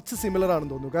രീതി കുറച്ച് സിമിലർ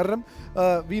ആണെന്ന് തോന്നുന്നു. കാരണം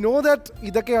വി നോ ദാറ്റ്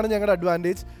ഇതൊക്കെയാണ് ഞങ്ങളുടെ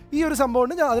അഡ്വാൻറ്റേജ്, ഈ ഒരു സംഭവം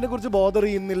ഉണ്ട്, ഞാൻ അതിനെക്കുറിച്ച് ബോദർ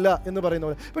ചെയ്യുന്നില്ല എന്ന് പറയുന്ന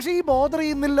പോലെ. പക്ഷേ ഈ ബോദർ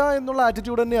ചെയ്യുന്നില്ല എന്നുള്ള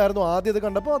ആറ്റിറ്റ്യൂഡ് തന്നെയായിരുന്നു ആദ്യം അത്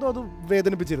കണ്ടപ്പോൾ, അത്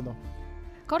വേദനിപ്പിച്ചിരുന്നോ?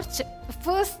 കുറച്ച്.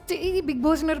 ഫസ്റ്റ് ഈ ബിഗ്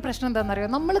ബോസിൻ്റെ ഒരു പ്രശ്നം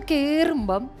എന്താണെന്നറിയോ, നമ്മൾ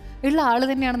കയറുമ്പം ഉള്ള ആൾ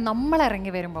തന്നെയാണ് നമ്മൾ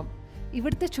ഇറങ്ങി വരുമ്പം.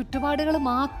 ഇവിടുത്തെ ചുറ്റുപാടുകൾ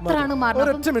മാത്രമാണ് മാറുന്നത്.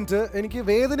 ഒരൊറ്റ മിനിറ്റ്, എനിക്ക്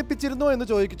വേദനിപ്പിച്ചിരുന്നോ എന്ന്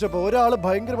ചോദിച്ചപ്പോൾ ഒരാൾ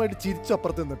ഭയങ്കരമായിട്ട്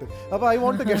ചിരിച്ചപ്പുറത്ത് നിന്നിട്ട്. അപ്പോൾ I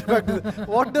want to get back to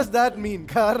what does that മീൻ?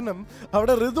 കാരണം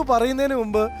അവിടെ ഋതു പറയുന്നതിന്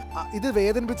മുമ്പ് ഇത്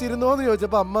വേദനിപ്പിച്ചിരുന്നോ എന്ന്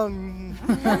ചോദിച്ചപ്പോൾ അമ്മ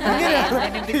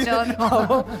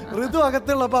ഋതു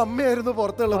അകത്തുള്ളപ്പോൾ അമ്മയായിരുന്നു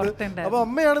പുറത്തുള്ളത്. അപ്പോൾ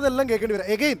അമ്മയാണ് ഇതെല്ലാം കേൾക്കേണ്ടി വരിക.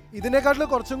 എഗെയിൻ ഇതിനെക്കാട്ടിലും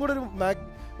കുറച്ചും കൂടെ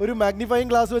ഒരു മാഗ്നിഫൈങ്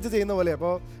ഗ്ലാസ് വെച്ച് ചെയ്യുന്ന പോലെ.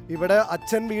 അപ്പോൾ ഇവിടെ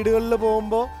അച്ഛൻ വീടുകളിൽ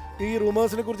പോകുമ്പോൾ ഈ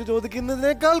റൂമേഴ്സിനെ കുറിച്ച്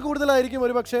ചോദിക്കുന്നതിനേക്കാൾ കൂടുതലായിരിക്കും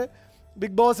ഒരു പക്ഷേ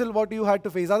ബിഗ് ബോസിൽ what you had to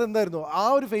face. അതെന്തായിരുന്നു ആ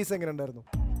ഒരു ഫേസ്? എങ്ങനെ ഉണ്ടായിരുന്നു?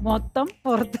 മൊത്തം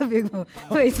പുറത്ത്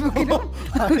ഫേസ്ബുക്കിലും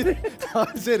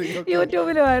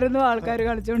യൂട്യൂബിലും ആയിരുന്നു ആൾക്കാർ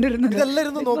കളിച്ചുകൊണ്ടിരുന്നത്.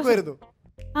 ഇതെല്ലായിരുന്നു നോക്കുമായിരുന്നു?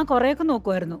 കുറെയൊക്കെ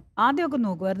നോക്കുമായിരുന്നു, ആദ്യമൊക്കെ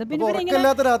നോക്കുമായിരുന്നു.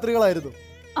 പിന്നെ രാത്രികളായിരുന്നു.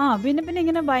 പിന്നെ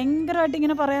ഇങ്ങനെ ഭയങ്കരമായിട്ട്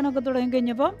ഇങ്ങനെ പറയാനൊക്കെ തുടങ്ങി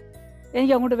കഴിഞ്ഞപ്പോൾ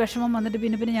എനിക്ക് അങ്ങോട്ട് വിഷമം വന്നിട്ട്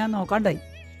പിന്നെ ഞാൻ നോക്കാണ്ടായി.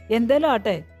 എന്തേലും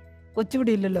ആട്ടെ,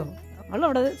 കൊച്ചുപിടി ഇല്ലല്ലോ,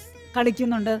 നമ്മളവിടെ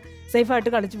കളിക്കുന്നുണ്ട്, സേഫായിട്ട്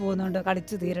കളിച്ചു പോകുന്നുണ്ട്,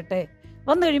 കളിച്ച് തീരട്ടെ,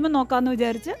 വന്നു കഴിയുമ്പോൾ നോക്കാമെന്ന്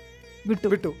വിചാരിച്ച്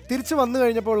വിട്ടു. തിരിച്ചു വന്നു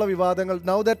കഴിഞ്ഞപ്പോൾ ഉള്ള വിവാദങ്ങൾ,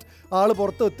 നൗ ദാറ്റ് ആള്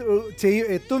പുറത്ത്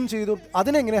എത്തും ചെയ്തു,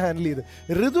 അതിനെങ്ങനെ ഹാൻഡിൽ ചെയ്ത്?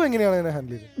 ഋതു എങ്ങനെയാണ് അതിനെ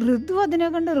ഹാൻഡിൽ ചെയ്ത്? ഋതു അതിനെ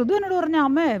കണ്ട് ഋതു എന്നോട് പറഞ്ഞ,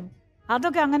 അമ്മേ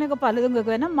അതൊക്കെ അങ്ങനെയൊക്കെ പലതും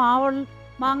കേൾക്കും, എന്നാ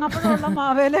മാങ്ങാപ്പഴമുള്ള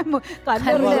മാവേലെ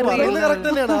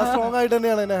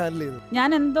ഞാൻ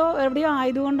എന്തോ എവിടെയോ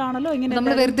ആയതുകൊണ്ടാണല്ലോ ഇങ്ങനെ.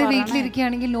 നമ്മൾ വെറുതെ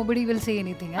വീട്ടിലിരിക്കുകയാണെങ്കിൽ nobody will say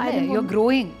anything. You're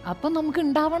growing. അപ്പം നമുക്ക്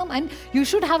ഉണ്ടാവണം, and you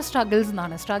should have struggles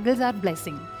എന്നാണ്. സ്ട്രഗിൾസ് ആർ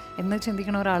ബ്ലെസ്സിങ് എന്ന്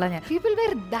ചിന്തിക്കുന്ന ഒരാളാണ് ഞാൻ. People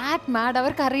were that mad.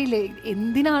 അവർക്കറിയില്ല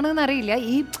എന്തിനാണെന്ന് അറിയില്ല.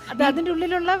 ഈ അതിൻ്റെ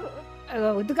ഉള്ളിലുള്ള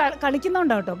ഇത്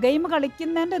കളിക്കുന്നുണ്ടാവട്ടോ, ഗെയിം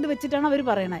കളിക്കുന്നതിൻ്റെ ഇത് വെച്ചിട്ടാണ് അവർ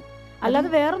പറയണേ, അല്ലാതെ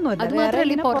വേറൊന്നുമല്ല. അത്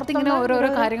മാത്രമല്ല, പുറത്തിങ്ങനെ ഓരോരോ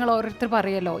കാര്യങ്ങൾ ഓരോരുത്തർ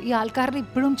പറയല്ലോ. ഈ ആൾക്കാരുടെ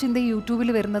ഇപ്പോഴും ചിന്ത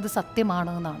യൂട്യൂബിൽ വരുന്നത്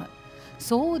സത്യമാണ് എന്നാണ്.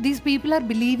 So these people are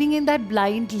believing in that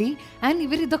blindly. And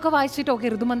ഇവർ ഇതൊക്കെ വായിച്ചിട്ട് ഓക്കെ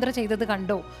ഋതു മന്ത്ര ചെയ്തത്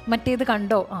കണ്ടോ, മറ്റേത്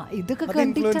കണ്ടോ, ഇതൊക്കെ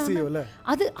കണ്ടിട്ടാണ്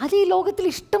അത് ഈ ലോകത്തിൽ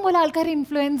ഇഷ്ടംപോലെ ആൾക്കാരെ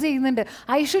ഇൻഫ്ലുവൻസ് ചെയ്യുന്നുണ്ട്.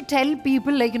 I should tell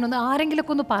people like ഒന്ന്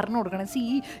ആരെങ്കിലുമൊക്കെ ഒന്ന് പറഞ്ഞു കൊടുക്കണം.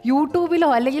 ഈ യൂട്യൂബിലോ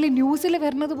അല്ലെങ്കിൽ ന്യൂസിൽ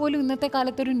വരുന്നത് പോലും ഇന്നത്തെ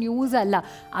കാലത്തൊരു ന്യൂസ് അല്ല.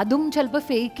 അതും ചിലപ്പോൾ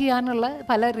ഫേക്ക് ചെയ്യാനുള്ള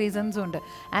പല റീസൺസും ഉണ്ട്.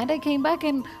 And I came back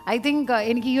and I think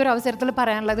എനിക്ക് ഈ ഒരു അവസരത്തിൽ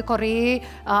പറയാനുള്ളത്, കുറേ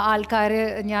ആൾക്കാർ,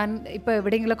 ഞാൻ ഇപ്പോൾ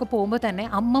എവിടെയെങ്കിലുമൊക്കെ പോകുമ്പോൾ തന്നെ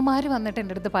അമ്മമാർ വന്നിട്ട്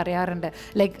എൻ്റെ അടുത്ത് പറയാറുണ്ട്,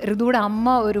 ലൈക്ക് ഋതുവിടെ അമ്മ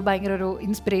ഒരു ഭയങ്കര ഒരു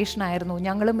ഇൻസ്പിറേഷൻ ആയിരുന്നു,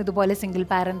 ഞങ്ങളും ഇതുപോലെ സിംഗിൾ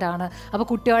പാരൻ്റ് ആണ്, അപ്പോൾ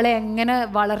കുട്ടികളെ എങ്ങനെ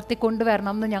വളർത്തിക്കൊണ്ട്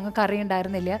വരണം എന്ന് ഞങ്ങൾക്ക്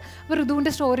അറിയണ്ടായിരുന്നില്ല. അപ്പോൾ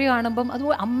ഋതുവിൻ്റെ സ്റ്റോറി കാണുമ്പം അത്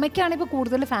അമ്മയ്ക്കാണ് ഇപ്പോൾ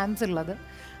കൂടുതൽ ഫാൻസ് ഉള്ളത്.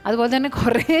 അതുപോലെ തന്നെ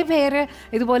കുറേ പേര്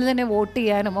ഇതുപോലെ തന്നെ വോട്ട്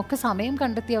ചെയ്യാനും ഒക്കെ സമയം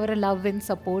കണ്ടെത്തി അവരെ love and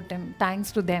support and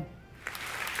thanks to them.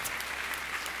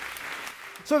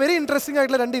 So very interesting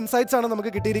ആയിട്ടുള്ള 2 ഇൻസൈറ്റ്സ് ആണ്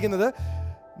നമുക്ക് കിട്ടിയിരിക്കുന്നത്.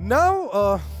 Now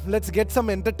let's get some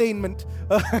entertainment.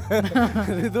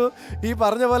 ഇത് ഈ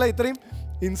പറഞ്ഞ പോലെ ഇത്രയും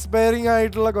ഇൻസ്പയറിംഗ്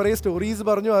ആയിട്ടുള്ള കുറേ സ്റ്റോറീസ്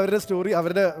പറഞ്ഞു.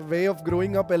 അവരുടെ വേ ഓഫ്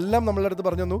ഗ്രോയിങ് അപ്പ് എല്ലാം നമ്മളുടെ അടുത്ത്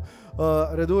പറഞ്ഞു തന്നു.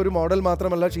 ഋതു ഒരു മോഡൽ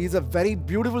മാത്രമല്ല, she is A very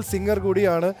beautiful singer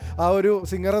കൂടിയാണ്. ആ ഒരു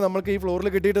സിംഗറെ നമ്മൾക്ക് ഈ ഫ്ലോറിൽ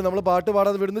കിട്ടിയിട്ട് നമ്മൾ പാട്ട്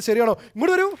പാടാതെ വിടുന്നത് ശരിയാണോ?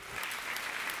 ഇങ്ങോട്ട് വരൂ.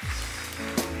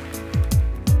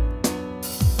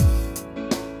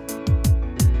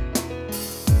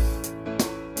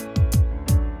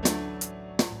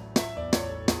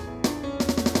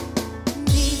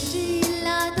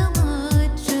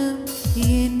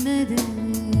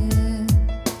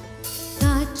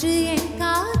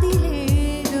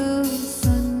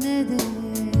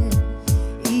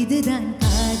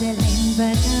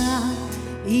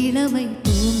 இளமை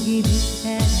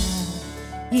தூங்கிவிட்டதா,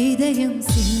 இதயம்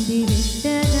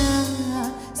சிந்திவிட்டதா,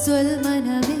 சொல்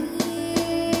மனமே.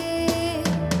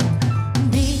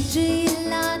 நேற்று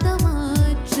இல்லாத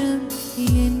மாற்றம்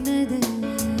என்னது,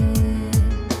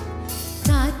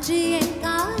 காற்று என்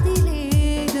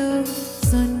காதிலேதோ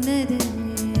சொன்னது,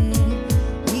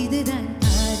 இதுதான்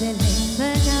காதல்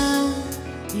என்பதா,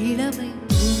 இளமை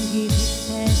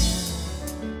தூங்கிவிட்டதா,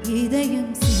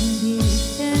 இதயம்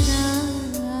சிந்திவிட்டதா,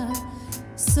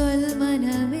 சொல்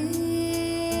மனமே.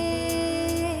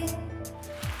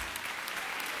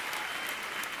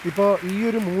 ഇപ്പോൾ ഈ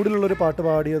ഒരു മൂഡിലുള്ളൊരു പാട്ട്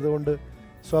പാടിയത് കൊണ്ട്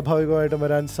സ്വാഭാവികമായിട്ടും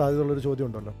വരാൻ സാധ്യതയുള്ളൊരു ചോദ്യം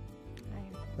ഉണ്ടല്ലോ.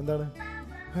 എന്താണ്?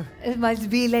 It must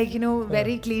be like, you know,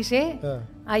 very cliche.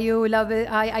 Are you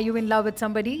in love with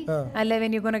somebody? And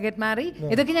when you're going to get married?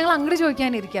 ഇതൊക്കെ ഞങ്ങൾ അങ്ങോട്ട്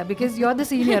ചോദിക്കാനിരിക്കുക. Because you're the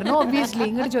senior, no? Obviously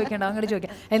ഇങ്ങോട്ട് ചോദിക്കണ്ട, അങ്ങോട്ട്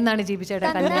ചോദിക്കാം. എന്താണ് ജീവിച്ചേട്ടാ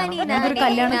കല്യാണം? ഞങ്ങൾക്കൊരു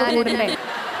കല്യാണം കൂടണ്ടേ?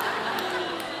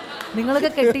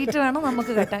 നിങ്ങളൊക്കെ കെട്ടിയിട്ട് വേണം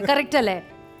നമുക്ക് കെട്ടാൻ. കറക്റ്റ് അല്ലേ?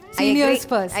 Seniors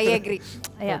first. I agree.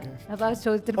 Yeah. അപ്പോൾ ആ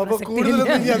ചോദ്യത്തിന്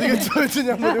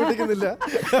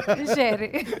ശരി.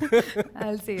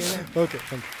 I'll see you then. Okay.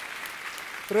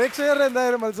 പ്രേക്ഷകരുടെ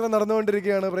എന്തായാലും മത്സരം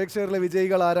നടന്നുകൊണ്ടിരിക്കുകയാണ്. പ്രേക്ഷകരിലെ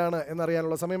വിജയികൾ ആരാണ്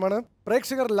എന്നറിയാനുള്ള സമയമാണ്.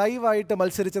 പ്രേക്ഷകർ ലൈവായിട്ട്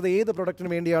മത്സരിച്ചത് ഏത് പ്രൊഡക്റ്റിന്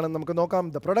വേണ്ടിയാണെന്ന് നമുക്ക് നോക്കാം.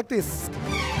 The product is.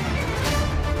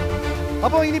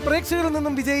 അപ്പോൾ ഇനി പ്രേക്ഷകരിൽ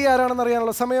നിന്നും വിജയി ആരാണെന്ന്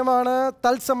അറിയാനുള്ള സമയമാണ്.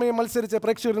 തത്സമയം മത്സരിച്ച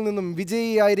പ്രേക്ഷകരിൽ നിന്നും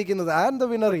വിജയി ആയിരിക്കുന്നത് and the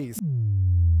winner is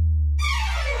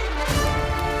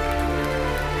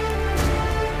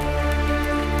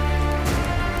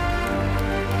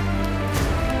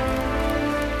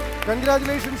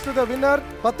congratulations to the winner.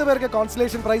 10 പേർക്ക്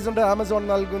കോൺസലേഷൻ പ്രൈസ് ഉണ്ട്. ആമസോൺ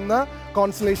നൽകുന്ന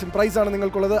കോൺസലേഷൻ പ്രൈസ് ആണ്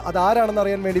നിങ്ങൾക്കുള്ളത്. അത് ആരാണെന്ന്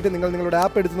അറിയാൻ വേണ്ടിയിട്ട് നിങ്ങൾ നിങ്ങളുടെ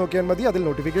ആപ്പ് എടുത്ത് നോക്കിയാൽ മതി. അതിൽ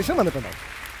നോട്ടിഫിക്കേഷൻ വന്നിട്ടുണ്ടാവും.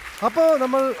 അപ്പോൾ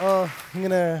നമ്മൾ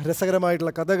ഇങ്ങനെ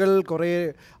രസകരമായിട്ടുള്ള കഥകൾ, കുറേ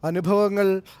അനുഭവങ്ങൾ,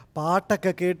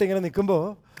 പാട്ടൊക്കെ കേട്ട് ഇങ്ങനെ നിൽക്കുമ്പോൾ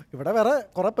ഇവിടെ വേറെ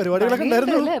കുറെ പരിപാടികളൊക്കെ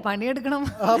ഉണ്ടായിരുന്നു. പണിയെടുക്കണം.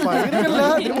 പണിയെടുക്കല്ല,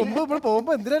 ഇതിന് മുമ്പ് നമ്മൾ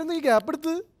പോകുമ്പോ എന്തിനായിരുന്നു ഈ ഗ്യാപ്പ്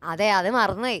എടുത്ത്? അതെ, അത്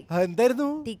മറന്നുപോയി. എന്തായിരുന്നു?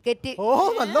 ടിക്കറ്റ്. ഓ,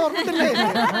 നല്ല ഓർമ്മയില്ലേ?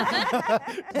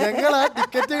 ഞങ്ങൾ ആ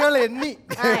ടിക്കറ്റുകൾ എണ്ണി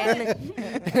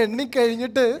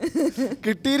കഴിഞ്ഞിട്ട്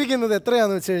കിട്ടിയിരിക്കുന്നത്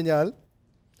എത്രയാന്ന് വെച്ച് കഴിഞ്ഞാൽ,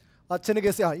 അച്ഛന്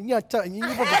കേസ് ഇനി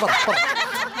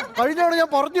കഴിഞ്ഞോടെ ഞാൻ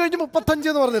പറഞ്ഞു കഴിഞ്ഞ് 35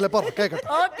 എന്ന് പറഞ്ഞില്ലേ? കേക്കട്ടെ.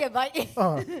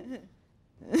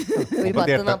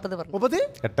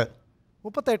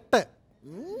 38.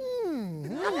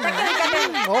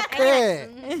 ഓക്കെ.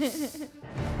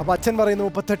 അപ്പൊ അച്ഛൻ പറയുന്നു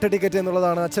 38 ടിക്കറ്റ്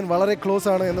എന്നുള്ളതാണ്. അച്ഛൻ വളരെ ക്ലോസ്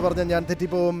ആണ് എന്ന് പറഞ്ഞാൽ ഞാൻ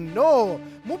തെറ്റിപ്പോവും. നോ,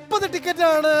 30 ടിക്കറ്റ്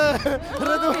ആണ്.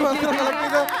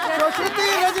 Shruthi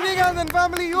Rajnikanth and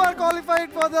family, you are qualified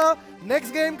for the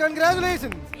next game.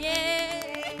 Congratulations.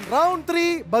 Round 3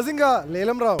 Bzinga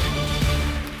ലേലം റൗണ്ട്.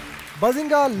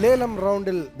 ബസിംഗ ലേലം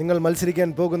റൗണ്ടിൽ നിങ്ങൾ മത്സരിക്കാൻ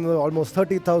പോകുന്നത് ഓൾമോസ്റ്റ്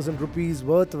 30,000 rupees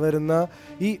വർത്ത് വരുന്ന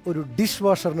ഈ ഒരു ഡിഷ്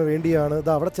വാഷറിന് വേണ്ടിയാണ്. ഇത്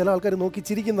അവിടെ ചില ആൾക്കാർ നോക്കി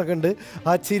ചിരിക്കുന്നൊക്കെ ഉണ്ട്.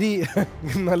 ആ ചിരി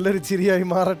നല്ലൊരു ചിരിയായി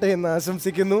മാറട്ടെ എന്ന്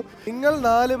ആശംസിക്കുന്നു. നിങ്ങൾ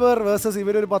 4 പേർ വേഴ്സസ്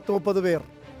ഇവരൊരു 10-30 പേർ.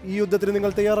 ഈ യുദ്ധത്തിന്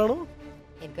നിങ്ങൾ തയ്യാറാണോ?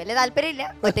 എനിക്ക് വലിയ താല്പര്യമില്ല,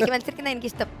 ഒറ്റയ്ക്ക് മത്സരിക്കുന്ന എനിക്ക്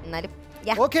ഇഷ്ടം. എന്നാലും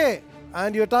okay,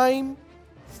 and your time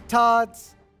starts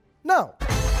now.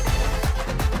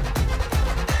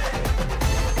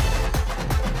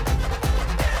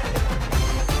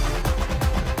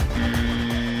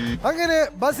 അങ്ങനെ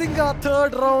ബസിംഗ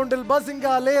തേർഡ് റൗണ്ടിൽ, ബസിംഗ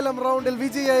ലേലം റൗണ്ടിൽ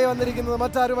വിജയായി വന്നിരിക്കുന്നത്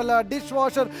മറ്റാരുമല്ല, ഡിഷ്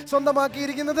വാഷർ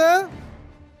സ്വന്തമാക്കിയിരിക്കുന്നത്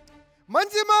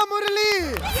മഞ്ജിമ മുരളി.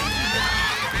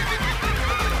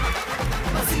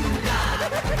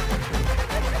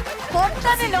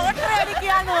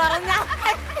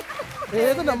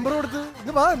 ഏത് നമ്പർ കൊടുത്ത്?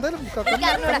 ഇത് വാ, എന്തായാലും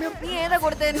നീ ഏതാ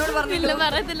കൊടുത്തത്? എന്നോട് പറഞ്ഞില്ല. ഞാൻ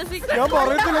പറയത്തില്ല,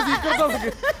 സീക്രട്ട്.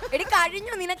 എടി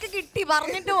കഴിഞ്ഞു, നിനക്ക് കിട്ടി,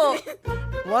 പറഞ്ഞിട്ട് പോ.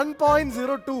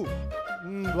 1.02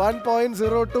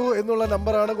 1.02 എന്നുള്ള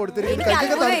നമ്പറാണ് കൊടുത്തിരിക്കുന്നത്.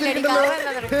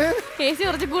 AC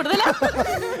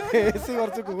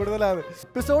കുറച്ച് കൂടുതലാണ്.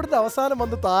 എപ്പിസോഡിന്റെ അവസാനം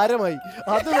വന്ന് താരമായി.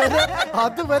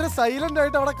 അതുവരെ സൈലന്റ്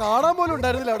ആയിട്ട് അവിടെ കാണാൻ പോലും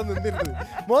ഉണ്ടായിരുന്നില്ല, അവിടെ നിന്നിരുന്നത്.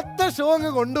 മൊത്തം ഷോ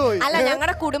അങ്ങ് കൊണ്ടുപോയി. അല്ല,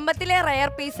 ഞങ്ങളുടെ കുടുംബത്തിലെ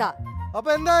റയർ പീസാ. അപ്പൊ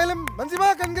എന്തായാലും മഞ്ജിമ,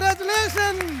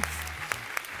 കൺഗ്രാറ്റുലേഷൻസ്.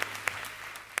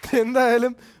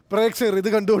 എന്തായാലും പ്രേക്ഷകർ, ഇത്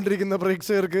കണ്ടുകൊണ്ടിരിക്കുന്ന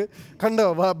പ്രേക്ഷകർക്ക് കണ്ടോ,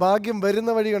 ഭാഗ്യം വരുന്ന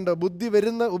വഴി കണ്ടോ, ബുദ്ധി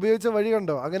ഉപയോഗിച്ച വഴി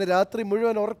കണ്ടോ. അങ്ങനെ രാത്രി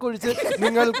മുഴുവൻ ഉറക്കൊഴിച്ച്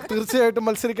നിങ്ങൾ തീർച്ചയായിട്ടും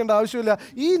മത്സരിക്കേണ്ട ആവശ്യമില്ല.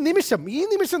 ഈ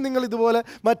നിമിഷം നിങ്ങൾ ഇതുപോലെ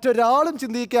മറ്റൊരാളും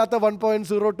ചിന്തിക്കാത്ത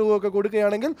 1.02 ഒക്കെ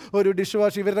കൊടുക്കുകയാണെങ്കിൽ ഒരു ഡിഷ്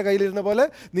വാഷ് ഇവരുടെ കയ്യിലിരുന്ന പോലെ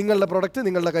നിങ്ങളുടെ പ്രൊഡക്റ്റ്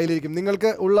നിങ്ങളുടെ കയ്യിലിരിക്കും.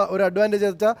 നിങ്ങൾക്ക് ഉള്ള ഒരു അഡ്വാൻറ്റേജ്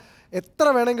വെച്ചാൽ എത്ര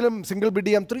വേണമെങ്കിലും സിംഗിൾ ബിഡ്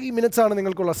ചെയ്യാം. 3 minutes ആണ്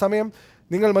നിങ്ങൾക്കുള്ള സമയം.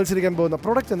 നിങ്ങൾ മത്സരിക്കാൻ പോകുന്ന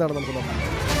പ്രൊഡക്റ്റ് എന്താണ് നമുക്ക് നോക്കാം.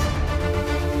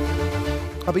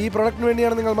 അപ്പോൾ ഈ പ്രൊഡക്റ്റിന്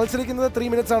വേണ്ടിയാണ് നിങ്ങൾ മത്സരിക്കുന്നത്. 3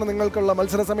 minutes ആണ് നിങ്ങൾക്കുള്ള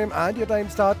മത്സര സമയം. And your time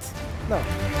starts now.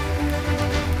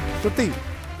 Shruti,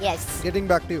 getting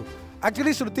back to you.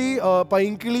 Actually ശ്രുതി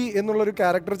പൈങ്കിളി എന്നുള്ളൊരു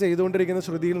ക്യാരക്ടർ ചെയ്തുകൊണ്ടിരിക്കുന്ന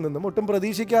ശ്രുതിയിൽ നിന്നും ഒട്ടും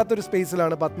പ്രതീക്ഷിക്കാത്തൊരു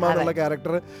സ്പേസിലാണ് പത്മ എന്നുള്ള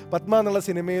ക്യാരക്ടർ, പത്മ എന്നുള്ള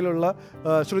സിനിമയിലുള്ള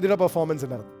ശ്രുതിയുടെ പെർഫോമൻസ്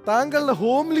ഉണ്ടായിരുന്നു. താങ്കളുടെ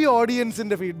ഹോംലി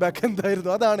ഓഡിയൻസിന്റെ ഫീഡ്ബാക്ക്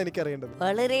എന്തായിരുന്നു? അതാണ് എനിക്ക് അറിയേണ്ടത്.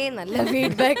 വളരെ നല്ല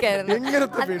ഫീഡ്ബാക്ക് ആയിരുന്നു.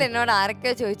 എന്നോട്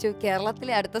ആരൊക്കെ ചോദിച്ചു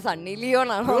കേരളത്തിലെ അടുത്ത സണ്ണി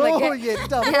ലിയോൺ ആണോ.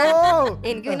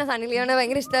 എനിക്ക് പിന്നെ സണ്ണി ലിയോണെ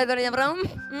ഭയങ്കര ഇഷ്ടമായതോടെ ഞാൻ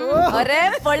ഒരേ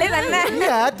പൊളി തന്നെ. ഈ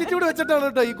ആറ്റിറ്റ്യൂഡ് വെച്ചിട്ടാണ്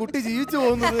കേട്ടോ ഈ കുട്ടി ജീവിച്ചു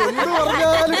പോകുന്നത്. എന്ത്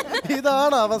പറഞ്ഞാലും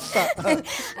ഇതാണ് അവസ്ഥ.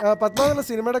 പത്മ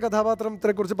സിനിമയുടെ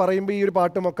കഥാപാത്രത്തെ കുറിച്ച് പറയുമ്പോൾ ഈ ഒരു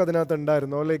പാട്ടും ഒക്കെ അതിനകത്ത്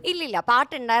ഉണ്ടായിരുന്നു? ഇല്ലില്ല,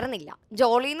 പാട്ടുണ്ടായിരുന്നില്ല.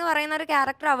 ജോളി എന്ന് പറയുന്ന ഒരു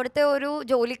ക്യാരക്ടർ അവിടുത്തെ ഒരു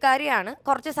ജോലിക്കാരിയാണ്,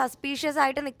 കുറച്ച് സസ്പീഷ്യസ്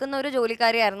ആയിട്ട് നിൽക്കുന്ന ഒരു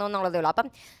ജോലിക്കാരിയായിരുന്നു എന്നുള്ളതേ ഉള്ളൂ. അപ്പം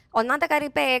ഒന്നാമത്തെ കാര്യം,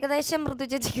 ഇപ്പം ഏകദേശം ഋതു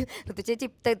ചേച്ചി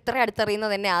ഇത്ര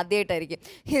അടുത്തറിയുന്നത് തന്നെ ആദ്യമായിട്ടായിരിക്കും.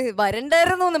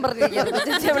 വരണ്ടായിരുന്നു എന്നും പറഞ്ഞിരിക്കും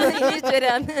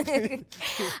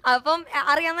അപ്പം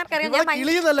അറിയാവുന്നവർക്കറിയാം.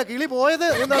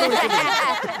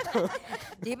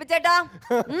 ജീപ്പിച്ചേട്ടാ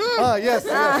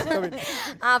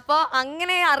അപ്പൊ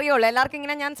അങ്ങനെ അറിയുള്ളൂ എല്ലാവർക്കും.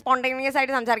 ഇങ്ങനെ ഞാൻ സ്പോണ്ടേനിയസ്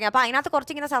ആയിട്ട് സംസാരിക്കാം. അപ്പൊ അതിനകത്ത്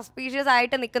കുറച്ചിങ്ങനെ സസ്പീഷ്യസ്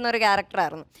ആയിട്ട് നിൽക്കുന്ന ഒരു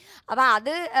ക്യാരക്ടറായിരുന്നു. അപ്പൊ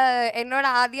അത് എന്നോട്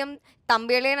ആദ്യം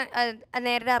തമ്പികളെ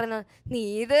നേരിട്ട് അറിയുന്നത്, നീ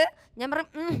ഇത് ഞാൻ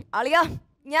പറഞ്ഞു അളിയാ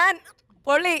ഞാൻ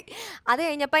പൊള്ളി. അത്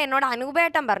കഴിഞ്ഞപ്പോൾ എന്നോട്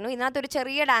അനൂപേട്ടൻ പറഞ്ഞു ഇതിനകത്തൊരു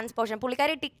ചെറിയ ഡാൻസ് പോർഷൻ.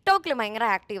 പുള്ളിക്കാരി ടിക്ടോക്കിൽ ഭയങ്കര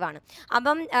ആക്റ്റീവാണ്.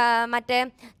 അപ്പം മറ്റേ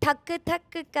ധക്ക്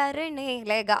ധക്ക് കരണേ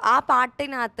ലേഖ ആ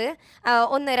പാട്ടിനകത്ത്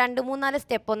 1 2 3 4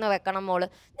 സ്റ്റെപ്പ് ഒന്ന് വെക്കണം മോള്.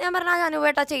 ഞാൻ പറഞ്ഞു അത്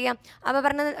അനൂപേട്ട ചെയ്യാം. അപ്പോൾ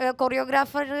പറഞ്ഞ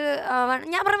കൊറിയോഗ്രാഫർ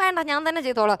ഞാൻ പറഞ്ഞു വേണ്ട ഞാൻ തന്നെ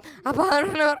ചെയ്തോളാം. അപ്പോൾ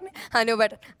പറഞ്ഞു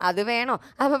അനൂപേട്ടൻ അത് വേണോ?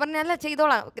 അപ്പോൾ പറഞ്ഞല്ല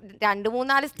ചെയ്തോളാം. 2 3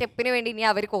 4 സ്റ്റെപ്പിന് വേണ്ടി ഇനി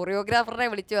അവർ കൊറിയോഗ്രാഫറിനെ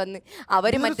വിളിച്ചു വന്ന്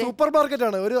അവർ മറ്റേ സൂപ്പർ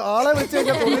മാർക്കറ്റാണ്, ഒരു ആളെ വിളിച്ച്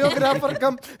കൊറിയോഗ്രാഫർ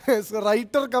കം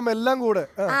റൈറ്റർ കം എല്ലാം കൂടെ.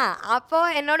 അപ്പോൾ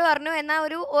എന്നോട് പറഞ്ഞു എന്നാ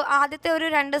ആദ്യത്തെ ഒരു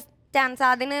 2 സ്റ്റാൻസ്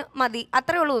അതിന് മതി,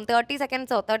 അത്രേ ഉള്ളൂ. 30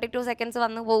 സെക്കൻഡ്സോ 32 സെക്കൻഡ്സ്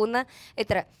വന്ന് പോകുന്ന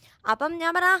ഇത്ര. അപ്പം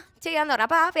ഞാൻ ചെയ്യാന്ന് പറഞ്ഞു.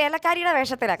 അപ്പോൾ ആ വേലക്കാരിയുടെ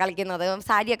വേഷത്തിലാണ് കളിക്കുന്നത്.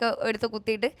 സാരിയൊക്കെ എടുത്ത്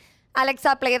കുത്തിയിട്ട് അലക്സ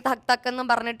പ്ലേ ധക് തക്ക് എന്നും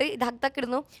പറഞ്ഞിട്ട് ധക് തക്ക്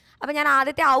ഇടുന്നു. അപ്പം ഞാൻ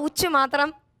ആദ്യത്തെ ഔച്ച്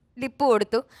മാത്രം ലിപ്പ്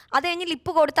കൊടുത്തു. അത് കഴിഞ്ഞ്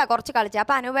ലിപ്പ് കൊടുത്താൽ കുറച്ച് കളിച്ചു.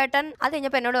 അപ്പോൾ അനൂപേട്ടൻ അത്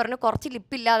കഴിഞ്ഞപ്പോൾ എന്നോട് പറഞ്ഞു കുറച്ച്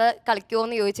ലിപ്പില്ലാതെ കളിക്കുമോ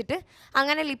എന്ന് ചോദിച്ചിട്ട്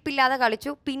അങ്ങനെ ലിപ്പില്ലാതെ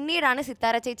കളിച്ചു. പിന്നീടാണ്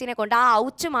സിത്താര ചേച്ചിനെ കൊണ്ട് ആ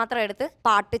ഔച്ച് മാത്രം എടുത്ത്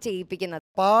പാട്ട് ചെയ്യിപ്പിക്കുന്നത്.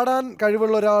 പാടാൻ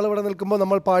കഴിവുള്ള ഒരാൾ ഇവിടെ നിൽക്കുമ്പോൾ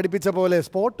നമ്മൾ പാടിപ്പിച്ച പോലെ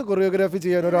സ്പോട്ട് കൊറിയോഗ്രാഫി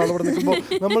ചെയ്യാൻ ഒരാൾ ഇവിടെ നിൽക്കുമ്പോൾ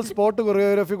നമ്മൾ സ്പോട്ട്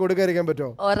കൊറിയോഗ്രാഫി കൊടുക്കാതിരിക്കാൻ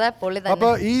പറ്റുമോ?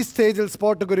 അപ്പൊ ഈ സ്റ്റേജിൽ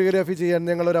സ്പോട്ട് കൊറിയോഗ്രാഫി ചെയ്യാൻ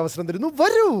ഞങ്ങൾ ഒരു അവസരം തരുന്നു.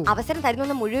 വരൂ. അവസരം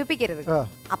തരുന്നൊന്നും മുഴുവിപ്പിക്കരുത്,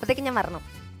 അപ്പത്തേക്ക് ഞാൻ വരണം.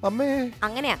 അമ്മേ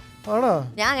അങ്ങനെയാ ആണോ?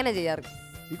 ഞാൻ അങ്ങനെ ചെയ്യാറ്.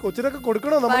 ഈ കൊച്ചിനൊക്കെ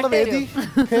കൊടുക്കണോ നമ്മുടെ വേദി?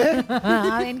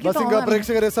 ബസിംഗ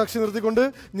പ്രേക്ഷകരെ സാക്ഷി നിർത്തിക്കൊണ്ട്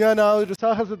ഞാൻ ആ ഒരു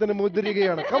സാഹസത്തിന്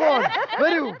മുദ്രിക്കുകയാണ്. Come on,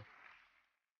 വരൂ.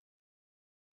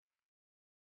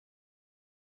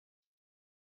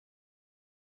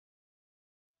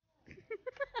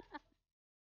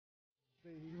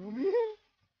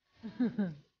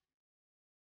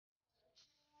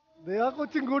 ആ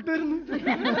കൊച്ചും കൂട്ടുവരുന്നു.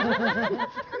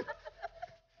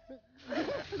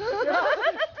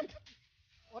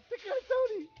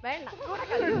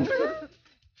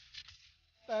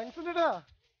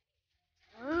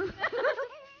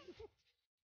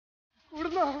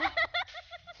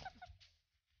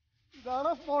 ഇതാണ്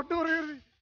സ്പോട്ട് കൊറിയോഗ്രാഫി.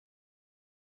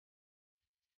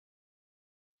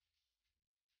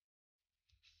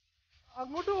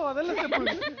 അങ്ങോട്ട് പോവാ, അതല്ല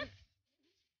സ്റ്റെപ്പ്.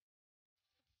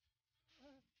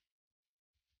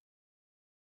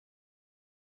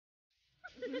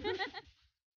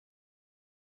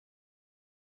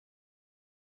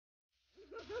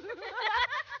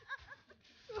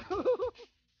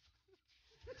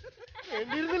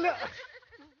 വേണ്ടിയിരുന്നില്ല.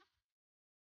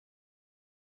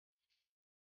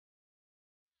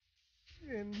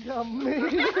 എന്റെ അമ്മേ.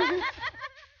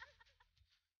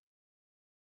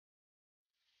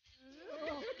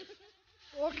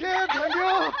 Okay, thank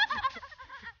you.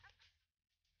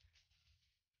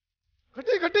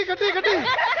 കട്ടി കട്ടി കട്ടി കട്ടി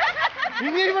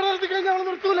ഇനി ഇവിടെ നിർത്തി കഴിഞ്ഞാൽ അവൾ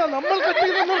നിർത്തൂല. നമ്മൾ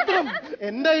നിർത്തണം.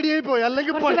 എന്റെ ഐഡിയ പോയി.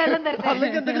 അല്ലെങ്കിൽ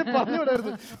എന്തെങ്കിലും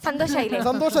പറഞ്ഞുവിടായിരുന്നു. സന്തോഷമായി.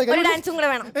 ഡാൻസും കൂടെ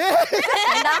വേണം.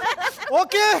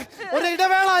 ഓക്കെ, ഒരു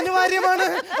ഇടവേള അനിവാര്യമാണ്.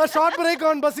 Short break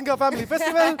on Bazinga family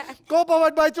festival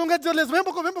co-powered by Chunga Jewelers.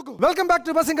 Welcome back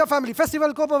to Bazinga family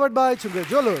festival co-powered by Chunga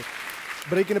Jewelers.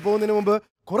 ബ്രേക്കിന് പോകുന്നതിന് മുമ്പ്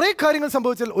കുറേ കാര്യങ്ങൾ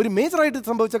സംഭവിച്ചാൽ ഒരു മേജറായിട്ട്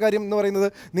സംഭവിച്ച കാര്യം എന്ന് പറയുന്നത്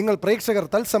നിങ്ങൾ പ്രേക്ഷകർ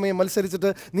തത്സമയം മത്സരിച്ചിട്ട്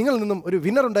നിങ്ങളിൽ നിന്നും ഒരു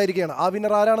വിന്നർ ഉണ്ടായിരിക്കുകയാണ്. ആ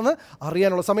വിന്നർ ആരാണെന്ന്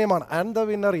അറിയാനുള്ള സമയമാണ്. ആൻഡ് ദ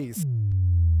വിന്നർ ഈസ്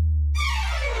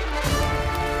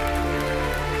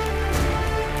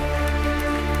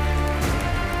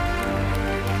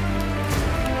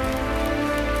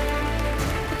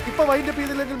ഇപ്പൊ വൈൻഡപ്പ്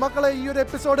ചെയ്തില്ലെങ്കിൽ മക്കളെ ഈ ഒരു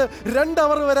എപ്പിസോഡ് 2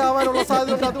 അവർ വരെ ആവാനുള്ള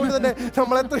സാധ്യതയുണ്ട്. അതുകൊണ്ട് തന്നെ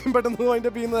നമ്മൾ എത്രയും പെട്ടെന്ന്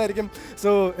വൈൻഡപ്പ് ചെയ്യുന്നതായിരിക്കും.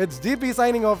 So it's GP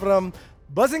signing off from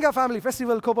Bzinga Family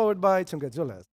Festival co-powered by Chunga Jewelers.